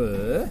words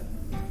were,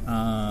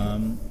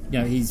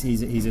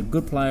 he's a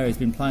good player. He's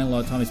been playing a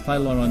lot of time. He's played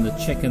a lot on the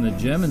Czech and the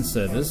German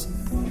servers.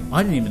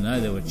 I didn't even know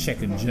there were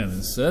Czech and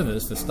German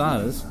servers for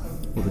starters.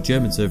 Well, the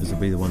German servers will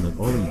be the one that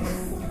Ollie...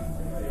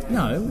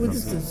 No,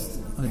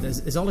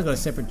 has Ollie got a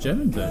separate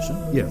German version?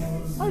 Yeah.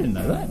 I didn't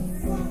know that.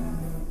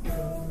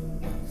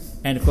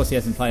 And of course he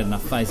hasn't played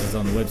enough phases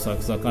on the website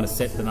because I kind of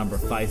set the number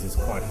of phases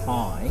quite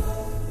high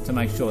to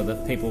make sure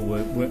that people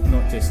were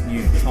not just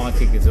new tie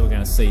kickers that were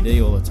going to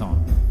CD all the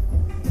time.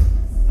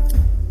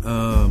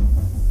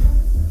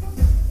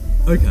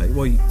 Okay,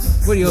 well...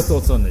 What are your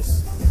thoughts on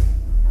this?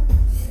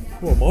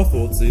 Well, my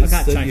thoughts is...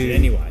 I can't change it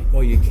anyway.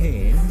 Well, you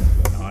can.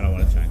 No, I don't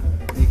want to change it.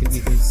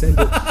 You can send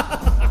it...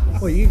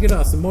 Well, you can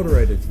ask the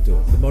moderator to do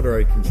it. The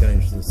moderator can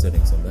change the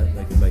settings on that.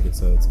 They can make it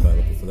so it's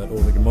available for that. Or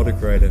they can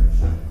moderate it.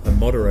 A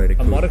moderator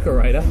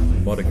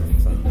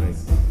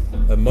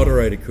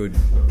could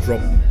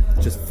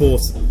just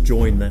force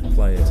join that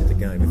player to the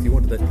game. If you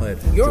wanted that player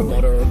to You're join,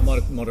 a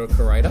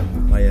moderator.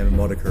 I am a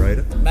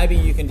moderator. Maybe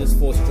you can just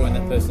force join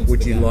that person.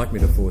 Would you like me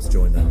to force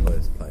join that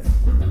player?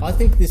 I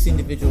think this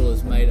individual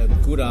has made a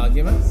good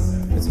argument.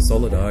 It's a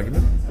solid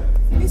argument.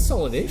 It's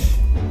solid-ish.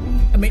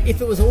 I mean,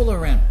 if it was all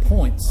around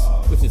points,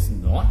 which it's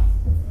not,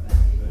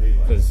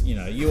 because,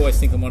 you always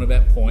think I'm on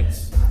about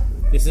points.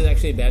 This is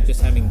actually about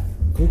just having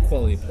good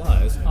quality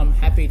players. I'm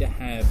happy to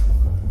have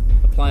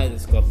a player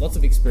that's got lots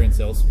of experience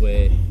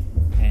elsewhere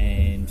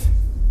and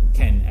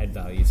can add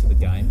value to the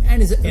game,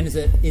 and is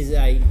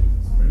a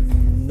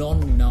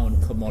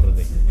non-known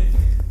commodity.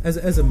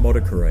 As a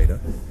moderator,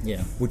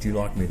 yeah. Would you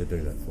like me to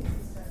do that for you?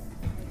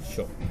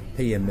 Sure.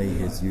 PM me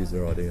his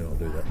user ID and I'll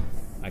do that.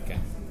 Okay.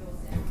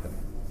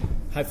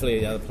 Hopefully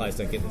the other players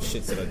don't get the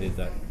shits that I did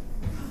though.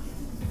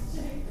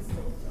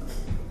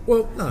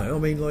 Well, no, I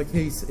mean, like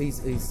he's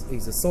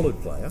a solid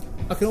player.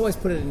 I can always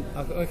put it in.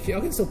 I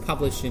can still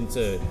publish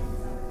into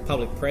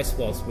public press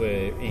whilst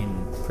we're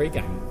in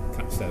pre-game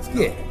status.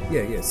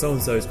 Yeah. So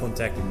and so's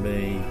contacted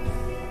me.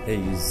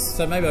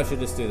 So maybe I should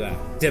just do that.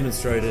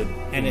 Demonstrated.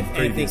 And if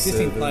the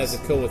existing players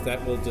are cool with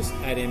that, we'll just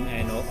add him,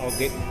 and I'll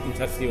get in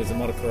touch with you as a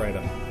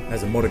moderator.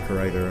 As a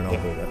moderator, and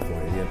I'll do that for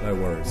you. Yeah, no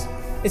worries.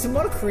 Is a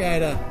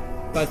moderator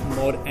both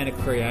mod and a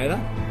creator,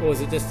 or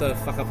is it just a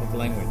fuck up of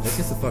language? It's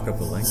just a fuck up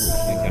of language.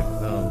 Okay.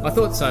 I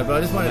thought so, but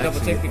I just wanted to double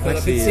check because I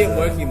could see it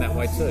working that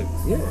way too.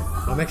 Yeah,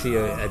 I'm actually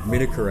an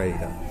admin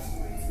creator.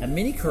 A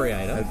mini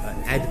creator?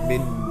 An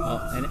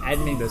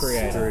admin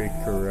creator.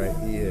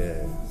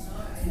 Yeah.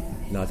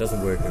 No, it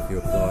doesn't work if you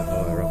apply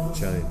higher up the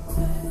chain.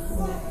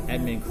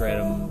 Admin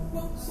creator.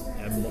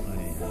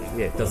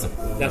 Yeah, it doesn't.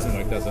 Doesn't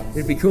work, does it?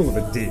 It'd be cool if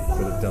it did,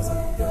 but it doesn't.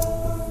 Yeah.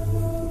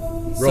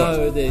 Right.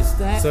 So there's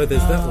that. So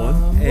there's that one.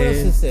 What else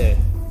is there?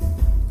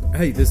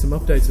 Hey, there's some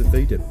updates with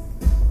VDiv.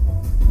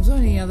 Was there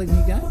any other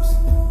new games?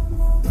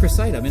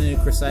 Crusader. I'm in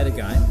a Crusader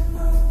game.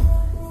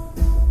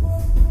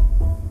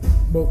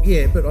 Well,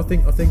 yeah, but I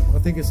think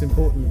it's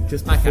important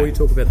just before you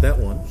talk about that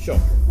one. Sure.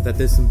 That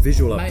there's some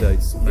visual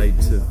updates made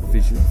to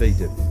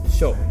VDiv.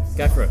 Sure.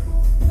 Go for it.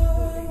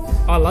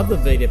 I love the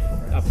VDiv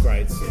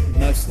upgrades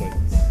mostly.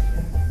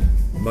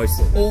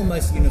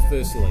 Almost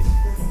universally.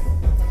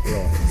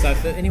 Right. So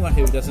for anyone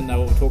who doesn't know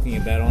what we're talking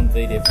about on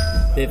VDiv,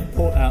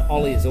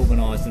 Ollie has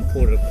organised and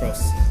ported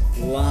across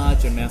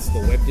large amounts of the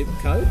WebDiv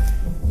code.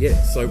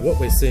 Yeah, so what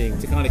we're seeing...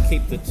 to kind of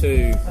keep the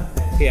two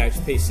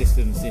PHP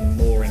systems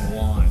more in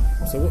line.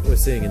 So what we're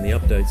seeing in the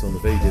updates on the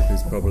VDiv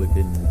has probably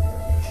been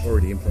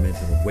already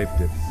implemented on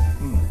WebDiv.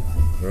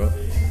 Right?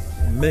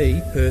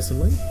 Me,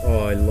 personally,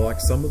 I like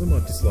some of them, I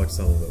dislike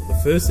some of them. The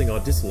first thing I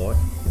dislike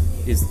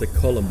is the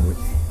column width.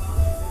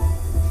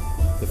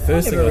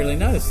 I never really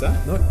noticed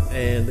that. No,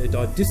 and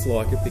I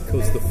dislike it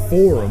because the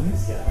forum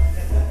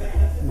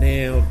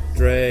now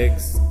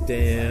drags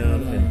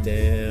down and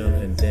down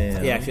and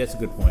down. Yeah, actually, that's a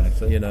good point,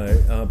 actually.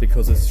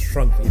 Because it's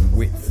shrunk in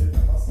width.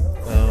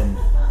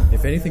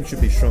 If anything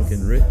should be shrunk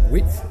in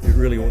width, it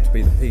really ought to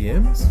be the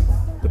PMs,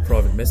 the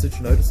private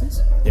message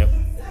notices. Yep.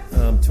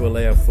 To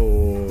allow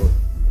for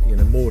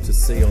more to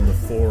see on the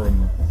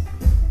forum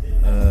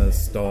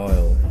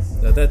style.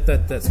 Now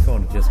that's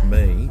kind of just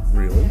me,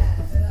 really.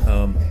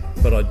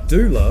 But I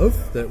do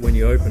love that when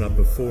you open up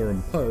a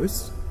forum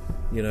post,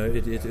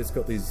 it's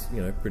got these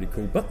pretty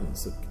cool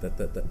buttons that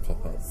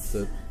pop up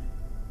that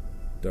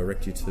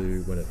direct you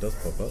to when it does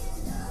pop up.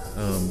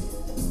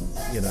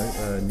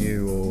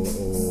 New or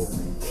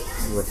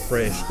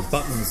refresh. The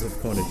buttons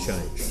have kind of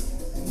changed.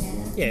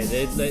 Yeah,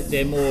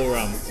 they're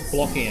more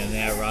blocky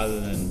now rather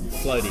than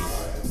floaty.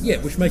 Yeah,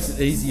 which makes it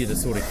easier to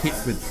sort of hit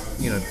with,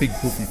 big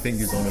poofy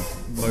fingers on a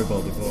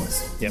mobile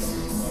device. Yep.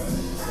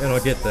 And I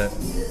get that.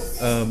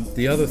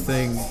 The other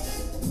thing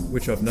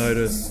which I've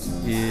noticed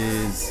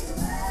is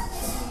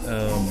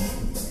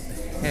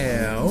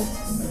how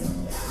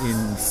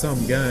in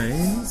some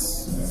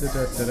games,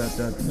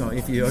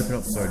 if you open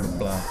up,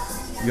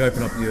 you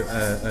open up your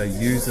a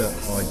user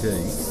ID,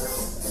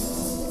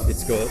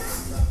 it's got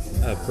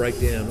a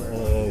breakdown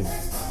of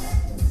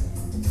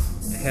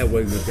how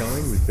well you're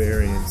going with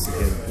variance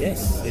again.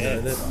 Yes. Yeah.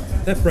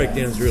 That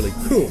breakdown's really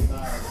cool.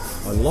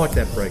 I like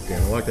that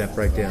breakdown. I like that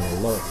breakdown a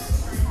lot.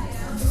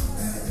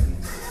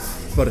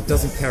 But it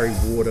doesn't carry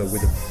water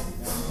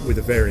with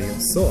a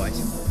variance site.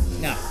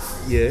 No.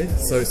 Yeah.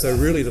 So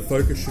really the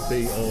focus should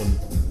be on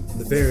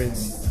the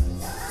variance.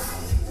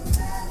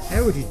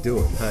 How would you do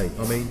it? Hey,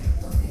 I mean,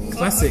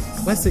 classic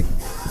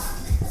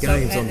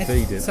games on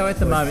VDIP. So at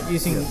the moment,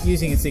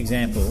 using its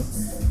example,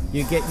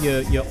 you get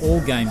your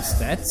all game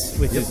stats,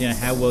 which is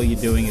how well you're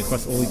doing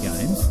across all your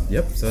games.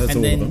 Yep. So that's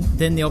and all of them.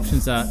 Then the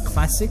options are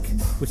classic,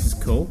 which is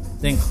cool.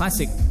 Then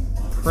classic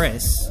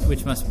press,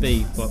 which must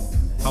be what,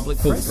 public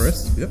Full press.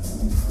 press. Yep.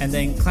 And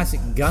then classic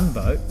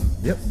gunboat.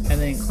 Yep.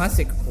 And then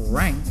classic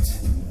ranked.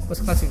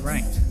 What's classic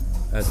ranked?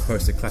 As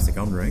opposed to classic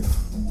unranked.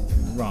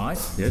 Right.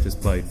 Yeah, just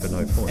played for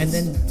no points. And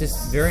then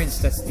just variant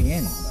stats at the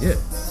end. Yeah.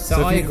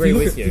 So I agree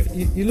with you. If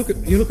you look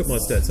at my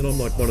stats, and I'm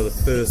like one of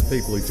the first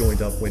people who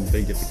joined up when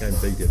VDIP became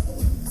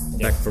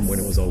VDIP. Back from when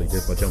it was Ollie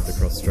Dip, I jumped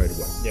across straight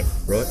away. Yep.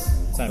 Right.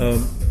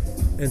 Same.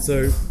 And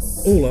so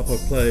all up,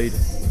 I've played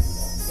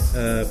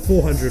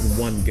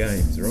 401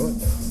 games. Right.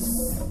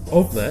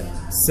 Of that,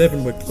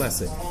 7 were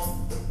classic.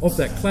 Of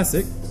that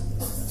classic,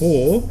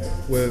 4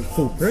 were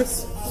full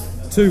press,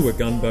 2 were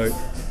gunboat,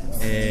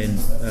 and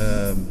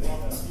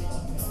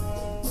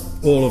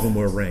all of them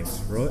were ranked,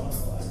 right?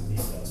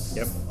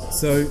 Yep.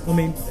 So, I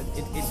mean,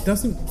 it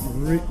doesn't...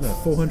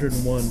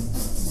 401...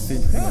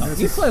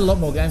 You play a lot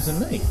more games than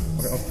me.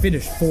 I've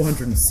finished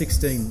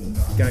 416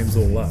 games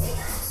all up.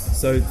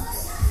 So,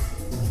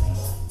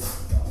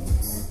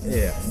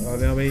 yeah,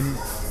 I mean...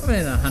 I'm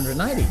in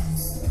 180.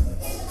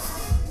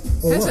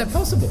 Well, How's that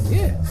possible?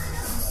 Yeah.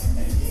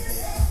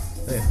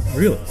 Yeah,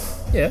 really?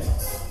 Yeah.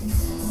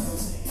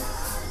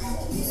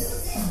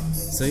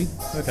 See?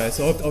 Okay,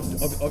 so I've got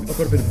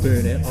a bit of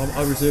burnout.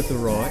 I reserve the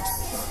right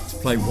to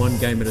play one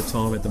game at a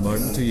time at the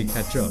moment until you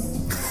catch up.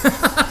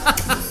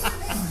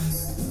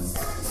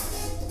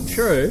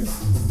 True.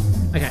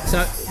 Okay,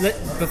 so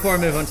before I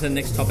move on to the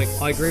next topic,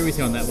 I agree with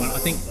you on that one. I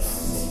think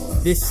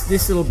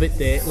this little bit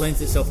there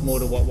lends itself more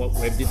to what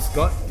WebDip's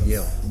got.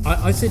 Yeah.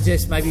 I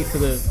suggest maybe for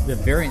the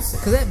variance,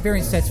 because that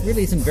variance stats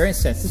really isn't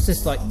variance stats, it's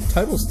just like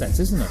total stats,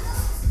 isn't it?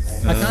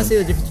 I can't see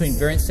the difference between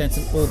variance stats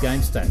and all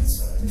game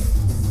stats.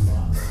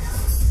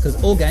 Because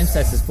all game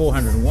stats is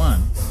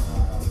 401,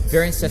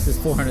 variance stats is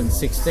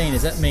 416.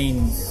 Does that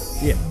mean...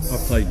 Yeah, I've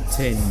played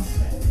 10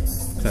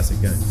 classic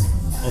games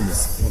on the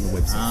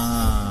website.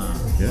 Ah,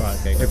 Yeah. right,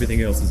 okay.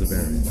 Everything else is a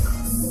variant.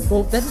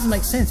 Well, that doesn't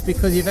make sense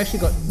because you've actually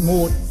got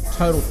more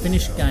total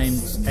finished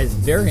games as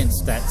variant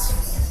stats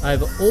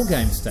over all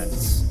game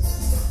stats.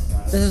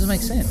 That doesn't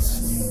make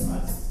sense.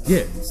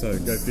 Yeah, so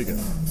go figure.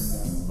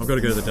 I've got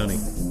to go to the dunny.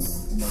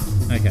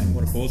 Okay.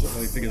 Want to pause it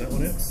while you figure that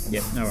one out?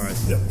 Yep, no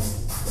worries. Yep.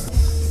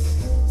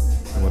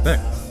 And we're back.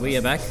 We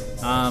are back.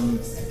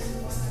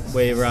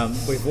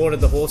 We've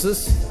watered the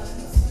horses,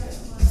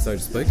 So to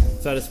speak.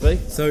 so to speak.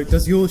 So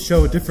does yours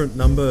show a different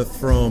number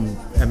from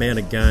amount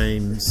of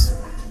games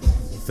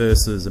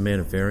versus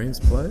amount of variants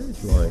played?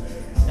 Like,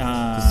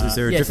 is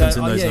there a difference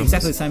in those numbers?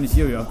 Exactly the same as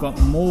you. I've got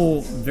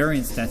more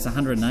variant stats,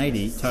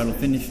 180 total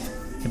finished,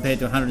 compared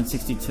to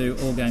 162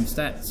 all game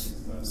stats.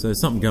 So there's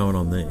something going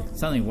on there.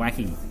 Something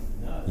wacky.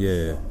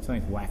 Yeah,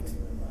 Something's whacked.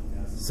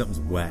 something's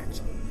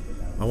whacked.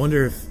 I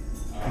wonder if...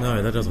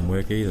 No, that doesn't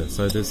work either.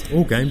 So there's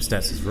all game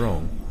stats is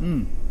wrong.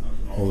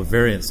 Or the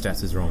variant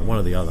stats is wrong. One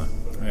or the other.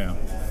 Yeah.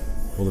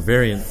 Or the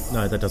variant...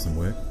 No, that doesn't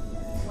work.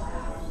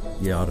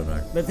 Yeah, I don't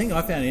know. But the thing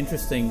I found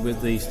interesting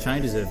with these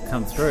changes that have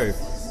come through,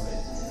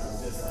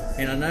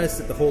 and I noticed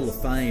that the Hall of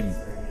Fame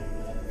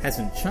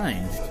hasn't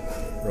changed,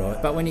 Right.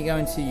 but when you go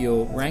into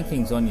your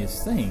rankings on your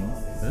thing,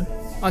 Huh?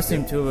 I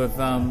seem to have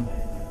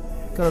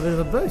got a bit of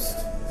a boost.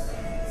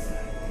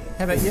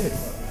 How about you?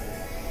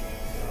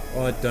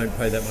 I don't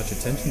pay that much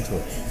attention to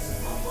it.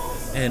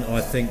 And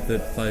I think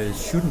that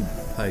players shouldn't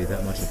pay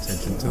that much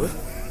attention to it.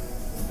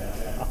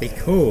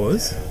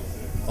 Because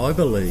I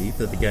believe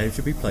that the game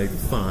should be played for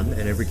fun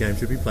and every game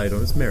should be played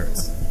on its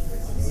merits.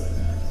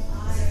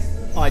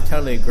 I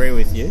totally agree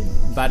with you,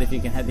 but if you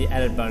can have the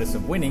added bonus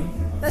of winning,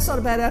 that's not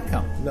a bad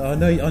outcome. No, I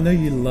know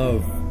you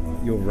love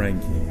your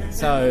ranking.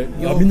 So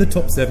I'm in the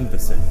top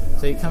 7%.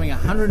 So you're coming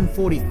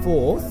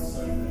 144th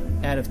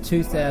out of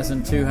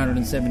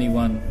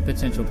 2,271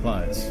 potential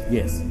players.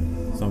 Yes.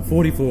 So I'm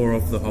 44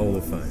 off the Hall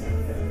of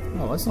Fame.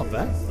 Oh, that's not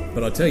bad.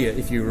 But I tell you,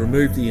 if you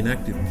remove the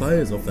inactive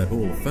players off that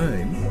Hall of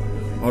Fame,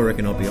 I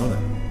reckon I'll be on it.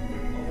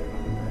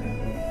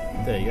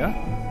 There you go.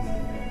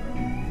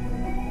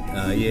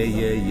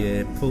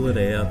 Yeah. Pull it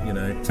out,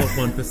 top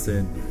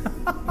 1%.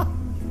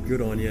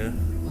 Good on you.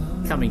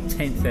 coming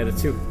 10th out of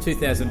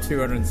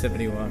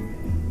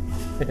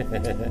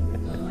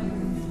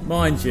 2,271.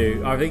 Mind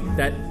you, I think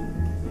that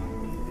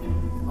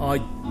I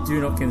do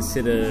not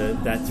consider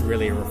that's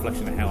really a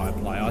reflection of how I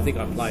play. I think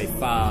I play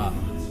far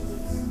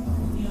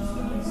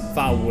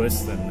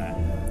worse than that.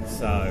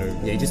 So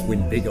Yeah, you just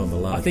win big on the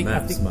large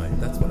maps, mate.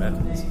 That's what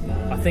happens.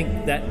 I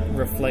think that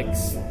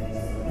reflects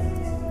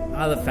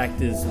other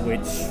factors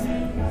which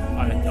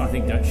I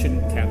think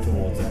shouldn't count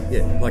towards it.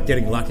 Yeah, like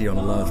getting lucky on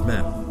a large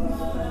map.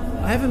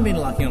 I haven't been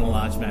lucky on a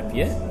large map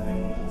yet.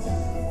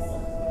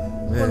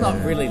 Well,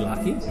 not really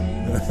lucky.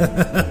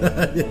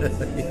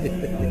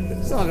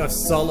 It's not like I've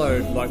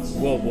soloed like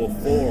World War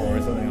IV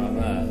or something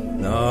like that.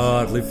 No,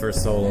 I'd live for a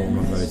solo on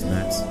one of those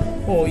maps.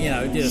 Or, you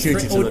know,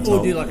 Shoot you to the or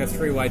top. do like a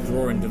three-way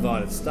draw in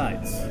divided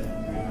states.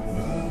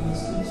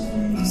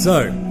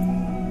 So,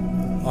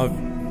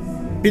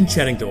 I've been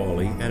chatting to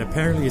Ollie, and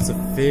apparently it's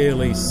a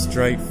fairly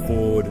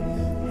straightforward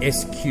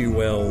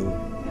SQL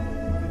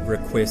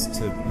request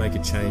to make a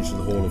change to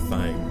the Hall of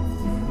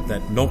Fame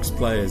that knocks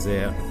players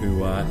out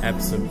who are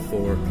absent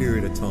for a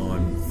period of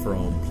time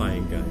from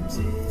playing games.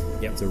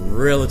 Yep. It's a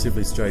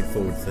relatively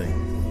straightforward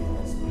thing.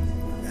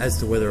 As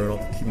to whether or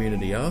not the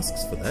community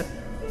asks for that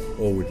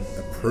or would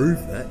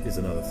approve that is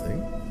another thing,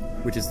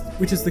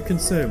 which is the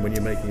concern when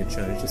you're making a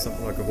change to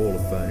something like a Hall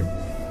of Fame.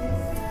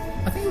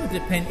 I think it would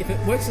depend. If it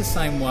works the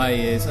same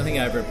way as I think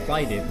I ever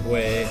played it,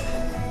 where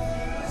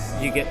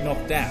you get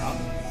knocked out,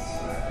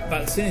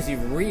 but as soon as you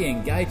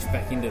re-engage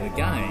back into the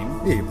game,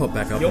 Yeah, you pop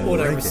back up. you're in the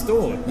ranking.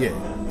 auto-restored. Yeah,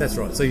 that's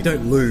right. So you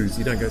don't lose.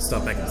 You don't go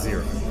start back at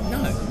zero.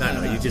 No.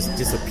 No. You just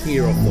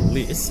disappear off the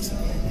list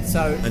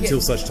So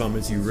until such time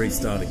as you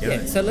restart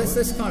again. Yeah, so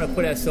let's kind of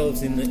put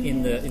ourselves in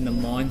the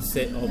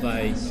mindset of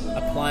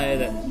a player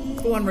that,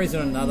 for one reason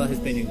or another, has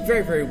been doing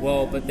very, very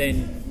well, but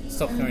then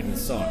stopped going to the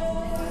site.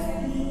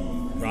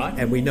 Right?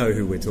 And we know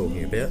who we're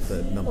talking about,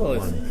 the number Well,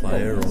 one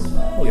player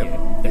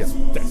on. That's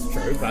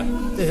true,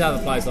 but there's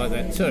other players like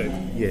that too.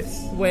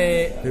 Yes.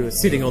 Where Who are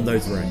sitting on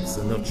those ranks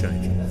and not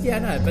changing. yeah,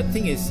 no, but the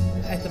thing is,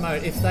 at the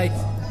moment, if they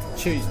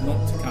choose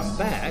not to come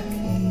back,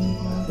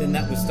 then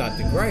that will start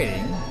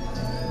degrading.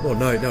 Well,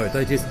 no,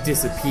 they just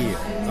disappear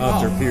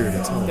after a period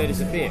of time. They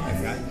disappear.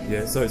 Okay.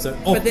 Yeah, so off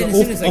But then the, as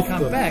soon off- as they off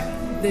come the- back,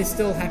 they're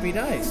still happy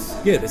days.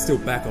 Yeah, they're still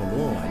back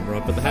online,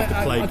 right? But they have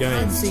to play I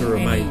can't games see to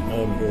remain any-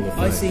 on Hall of Fame.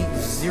 I see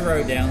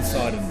zero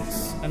downside in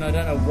this, and I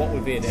don't know what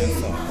would be a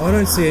downside. I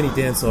don't see any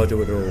downside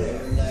to it at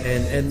all,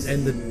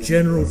 and the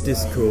general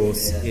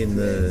discourse in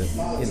the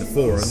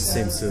forum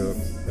seems to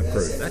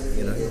approve that.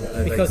 You know,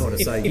 Because they kind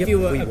of say, if "Yep, you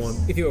were we won."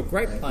 if you were a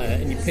great player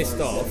and you're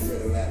pissed off,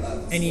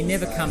 and you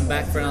never come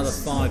back for another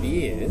 5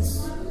 years,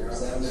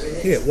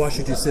 Yeah, why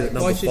should you sit at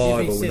number Why should you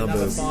 5 be or sitting number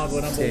number 5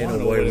 or number 10 1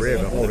 or or whatever,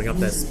 wherever, holding up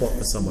that spot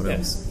for someone Yeah.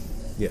 else?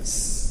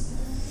 Yes.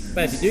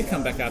 but if you do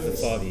come back after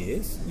 5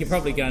 years, you're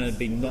probably going to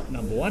be not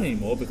number 1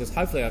 anymore because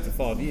hopefully after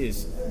 5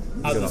 years,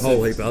 You've got a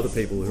whole heap of other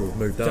people who have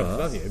moved jump up.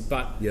 above you.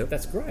 But Yep.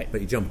 that's great.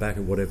 But you jump back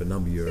at whatever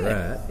number you're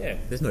at. yeah.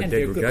 There's no And if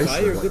you're a good degradation.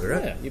 player, you're a of good what you're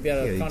player. at. You'll be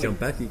able to you kind jump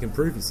back, you can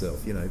prove yourself,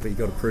 you know, but you've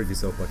got to prove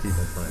yourself by keeping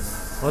on playing.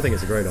 I think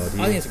it's a great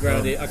idea. I think it's a great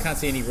idea. I can't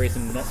see any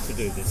reason not to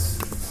do this.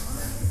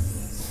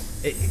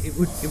 It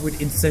would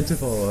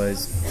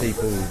incentivise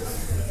people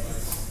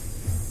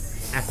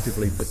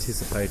actively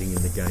participating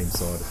in the game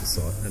side of the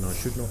site, and I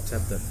should not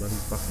tap that bloody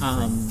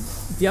fucking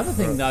thing. The other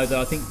thing, though, that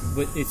I think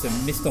it's a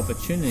missed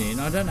opportunity,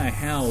 and I don't know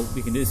how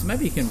we can do this.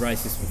 Maybe you can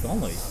raise this with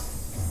Ollie.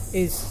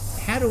 Is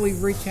how do we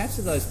reach out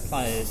to those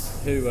players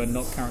who are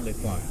not currently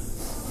playing?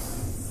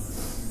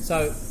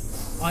 So,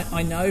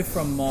 I know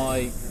from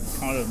my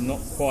kind of not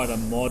quite a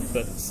mod,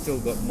 but still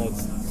got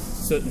mods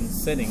certain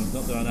settings.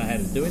 Not that I know how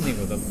to do anything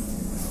with them.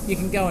 You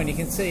can go and you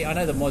can see. I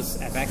know the mods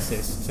have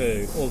access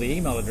to all the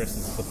email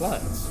addresses of the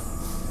players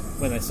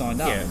when they signed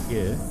up.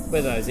 Yeah.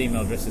 Whether those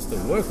email addresses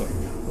still work or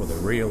not. Or they're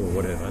real or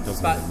whatever. It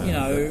doesn't But, really you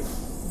matter. know,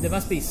 there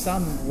must be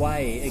some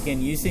way,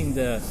 again, using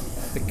the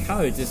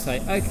code to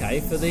say, okay,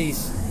 for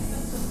these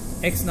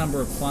X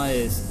number of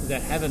players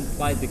that haven't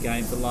played the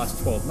game for the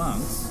last 12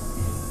 months,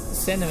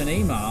 send them an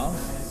email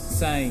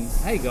saying,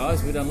 hey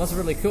guys, we've done lots of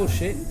really cool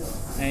shit,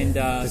 and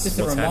This just is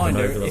a what's happened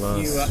reminder, over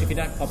the if you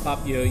don't pop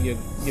up, your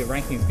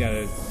ranking's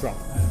going to drop.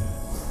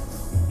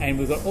 And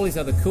we've got all these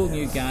other cool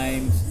new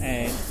games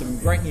and some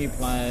great new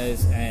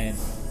players, and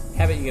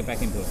how about you get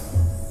back into it?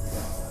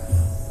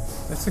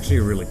 That's actually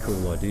a really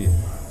cool idea.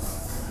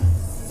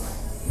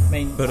 I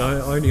mean, But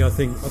I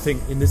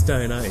think in this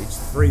day and age,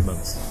 3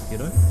 months, you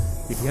know?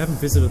 If you haven't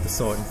visited the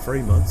site in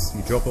 3 months,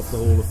 you drop off the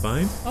Hall of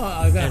Fame,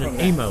 I've got and no an problem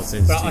with email that.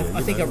 sends but to you. I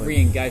you think know, a like-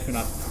 re-engagement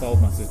after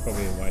 12 months is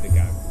probably a way to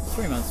go.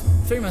 3 months.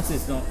 3 months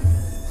is not...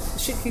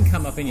 Shit can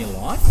come up in your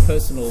life,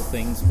 personal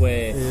things,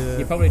 where Yeah.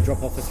 you probably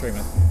drop off for 3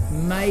 months.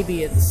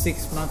 Maybe at the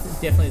 6 month,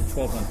 definitely the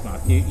 12-month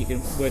mark, you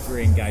can worth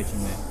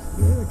re-engaging there.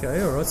 Yeah,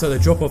 okay, all right. So they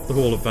drop off the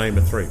Hall of Fame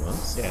at 3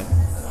 months, Yeah.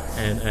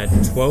 and at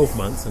 12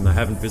 months, and they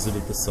haven't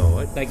visited the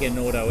site, They get an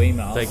auto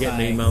email. they get an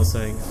saying, email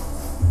saying,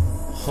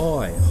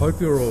 "Hi, hope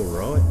you're all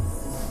right.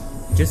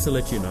 Just to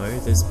let you know,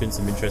 there's been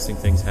some interesting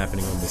things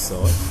happening on the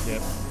site.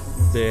 Yep.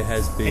 there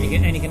has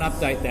been... And you can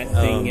update that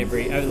thing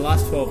over the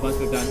last 12 months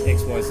we've done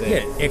X, Y, Z.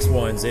 Yeah, X,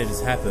 Y and Z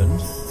has happened.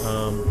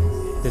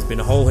 There's been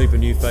a whole heap of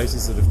new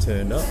faces that have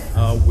turned up.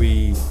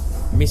 We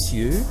miss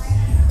you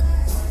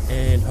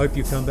and hope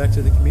you come back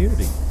to the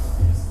community.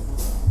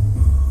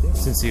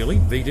 Sincerely,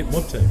 VDIP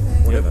Mod Team,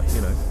 whatever,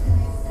 you know.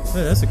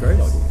 No, that's a great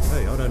idea.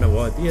 Hey, I don't know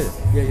why. Yeah,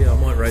 I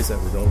might raise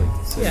that with Ollie.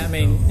 So, yeah, I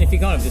mean, if you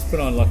kind of just put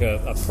on like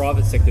a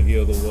private sector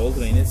view of the world, I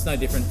mean, it's no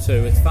different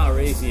to, it's far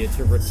easier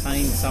to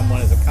retain someone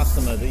as a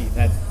customer that you've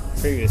had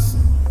previous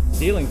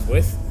dealings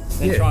with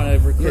than trying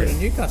to recruit a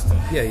new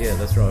customer. Yeah,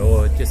 that's right.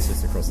 Or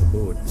just across the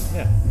board.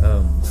 Yeah.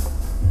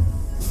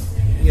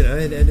 You know,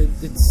 and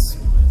it's,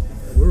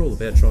 we're all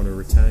about trying to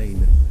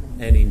retain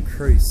and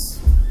increase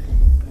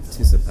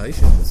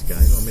participation in this game.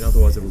 I mean,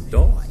 otherwise it'll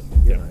die.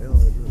 You know,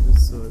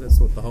 that's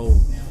what the whole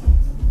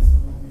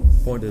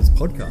point of this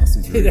podcast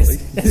is. Really,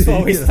 that's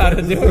why we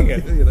started doing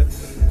it.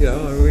 You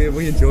know,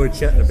 we enjoyed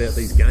chatting about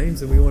these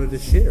games, and we wanted to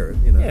share it.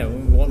 You know, yeah,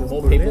 we want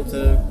more people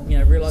to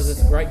realise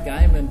it's a great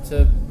game and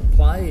to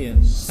play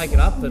and take it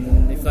up,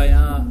 and if they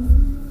are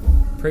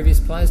previous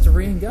players, to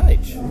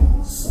re-engage.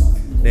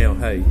 Now,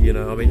 hey, you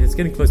know, I mean, it's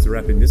getting close to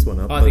wrapping this one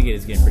up. I think it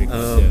is getting pretty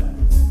close.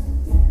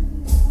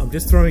 I'm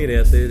just throwing it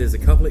out there. There's a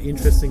couple of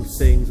interesting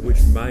things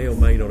which may or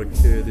may not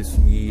occur this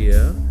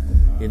year,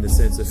 in the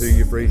sense of who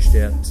you've reached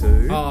out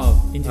to.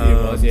 Oh,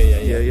 interview-wise,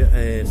 yeah.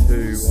 And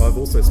who I've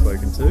also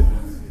spoken to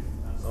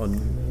on,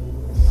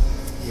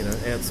 you know,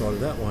 outside of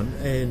that one.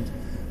 And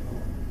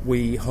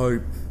we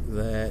hope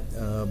that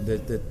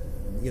that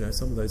you know,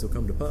 some of those will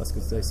come to pass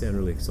because they sound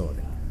really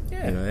exciting.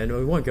 Yeah. You know, and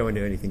we won't go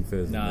into anything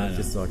further than that.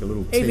 Just like a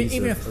little teaser.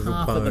 Even if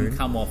half of them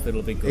come off,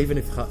 it'll be good. Even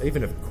if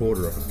a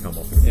quarter of them come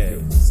off, it'll be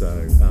good.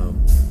 So,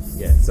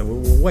 so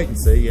we'll wait and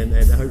see, and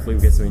hopefully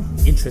we'll get some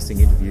interesting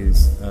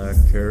interviews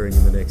occurring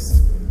in the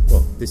next,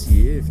 this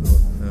year,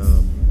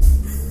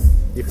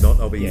 if not,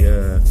 I'll be...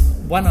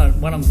 One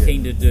I'm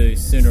keen to do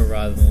sooner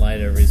rather than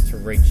later is to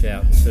reach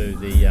out to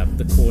the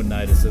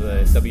coordinators of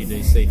the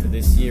WDC for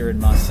this year in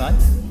Marseille.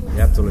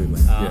 Yeah, absolutely.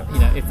 You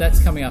know, if that's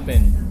coming up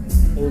in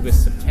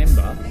August,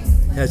 September...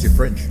 How's your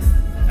French?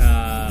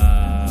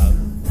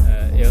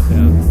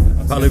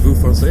 Parlez-vous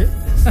français?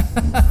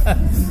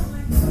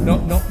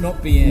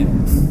 Not bien.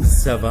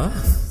 Ça va?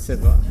 Ça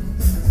va.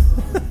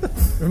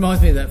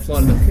 Reminds me of that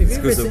Flight of the... Have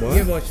you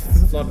ever watched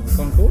Flight of the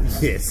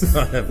Conchords? Yes,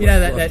 I have. You know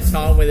that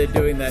time where they're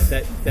doing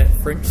that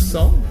French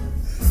song?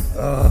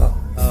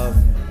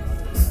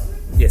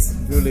 Yes.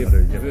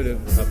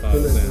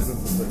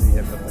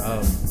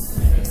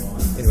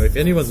 Anyway, if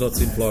anyone's not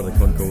seen Flight of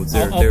the Conchords,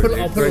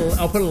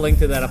 I'll put a link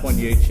to that up on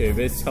YouTube.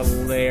 It's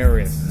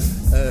hilarious.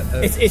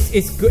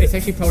 It's good. It's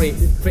actually probably,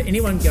 for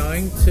anyone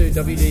going to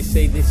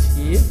WDC this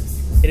year,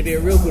 it'd be a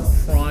real good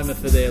primer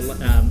for their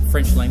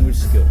French language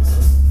skills.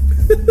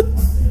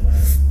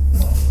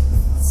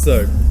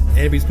 So,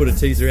 Ambi's put a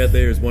teaser out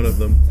there as one of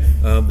them.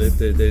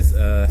 There's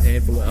a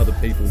handful of other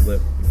people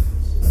that...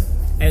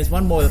 And there's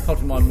one more that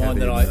popped in my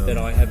mind that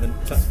I haven't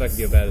spoken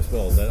to you about as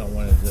well, that I'll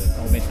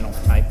mention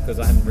off tape because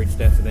I haven't reached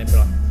out to them, but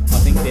I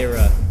think they're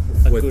a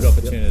good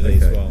opportunity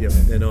as well. Yep.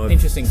 And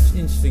interesting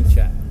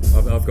chat.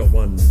 I've got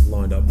one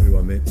lined up who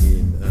I met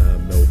in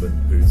Melbourne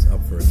who's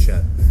up for a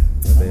chat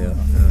about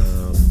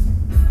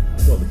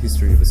the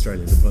history of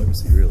Australian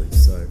diplomacy, really.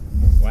 So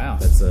wow,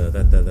 that's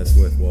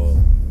worthwhile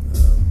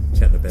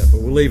chatting about.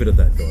 But we'll leave it at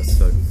that, guys.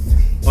 So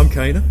I'm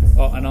Kana.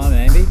 And I'm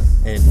Ambi.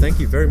 And thank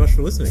you very much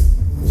for listening.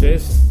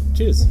 Cheers.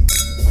 Cheers.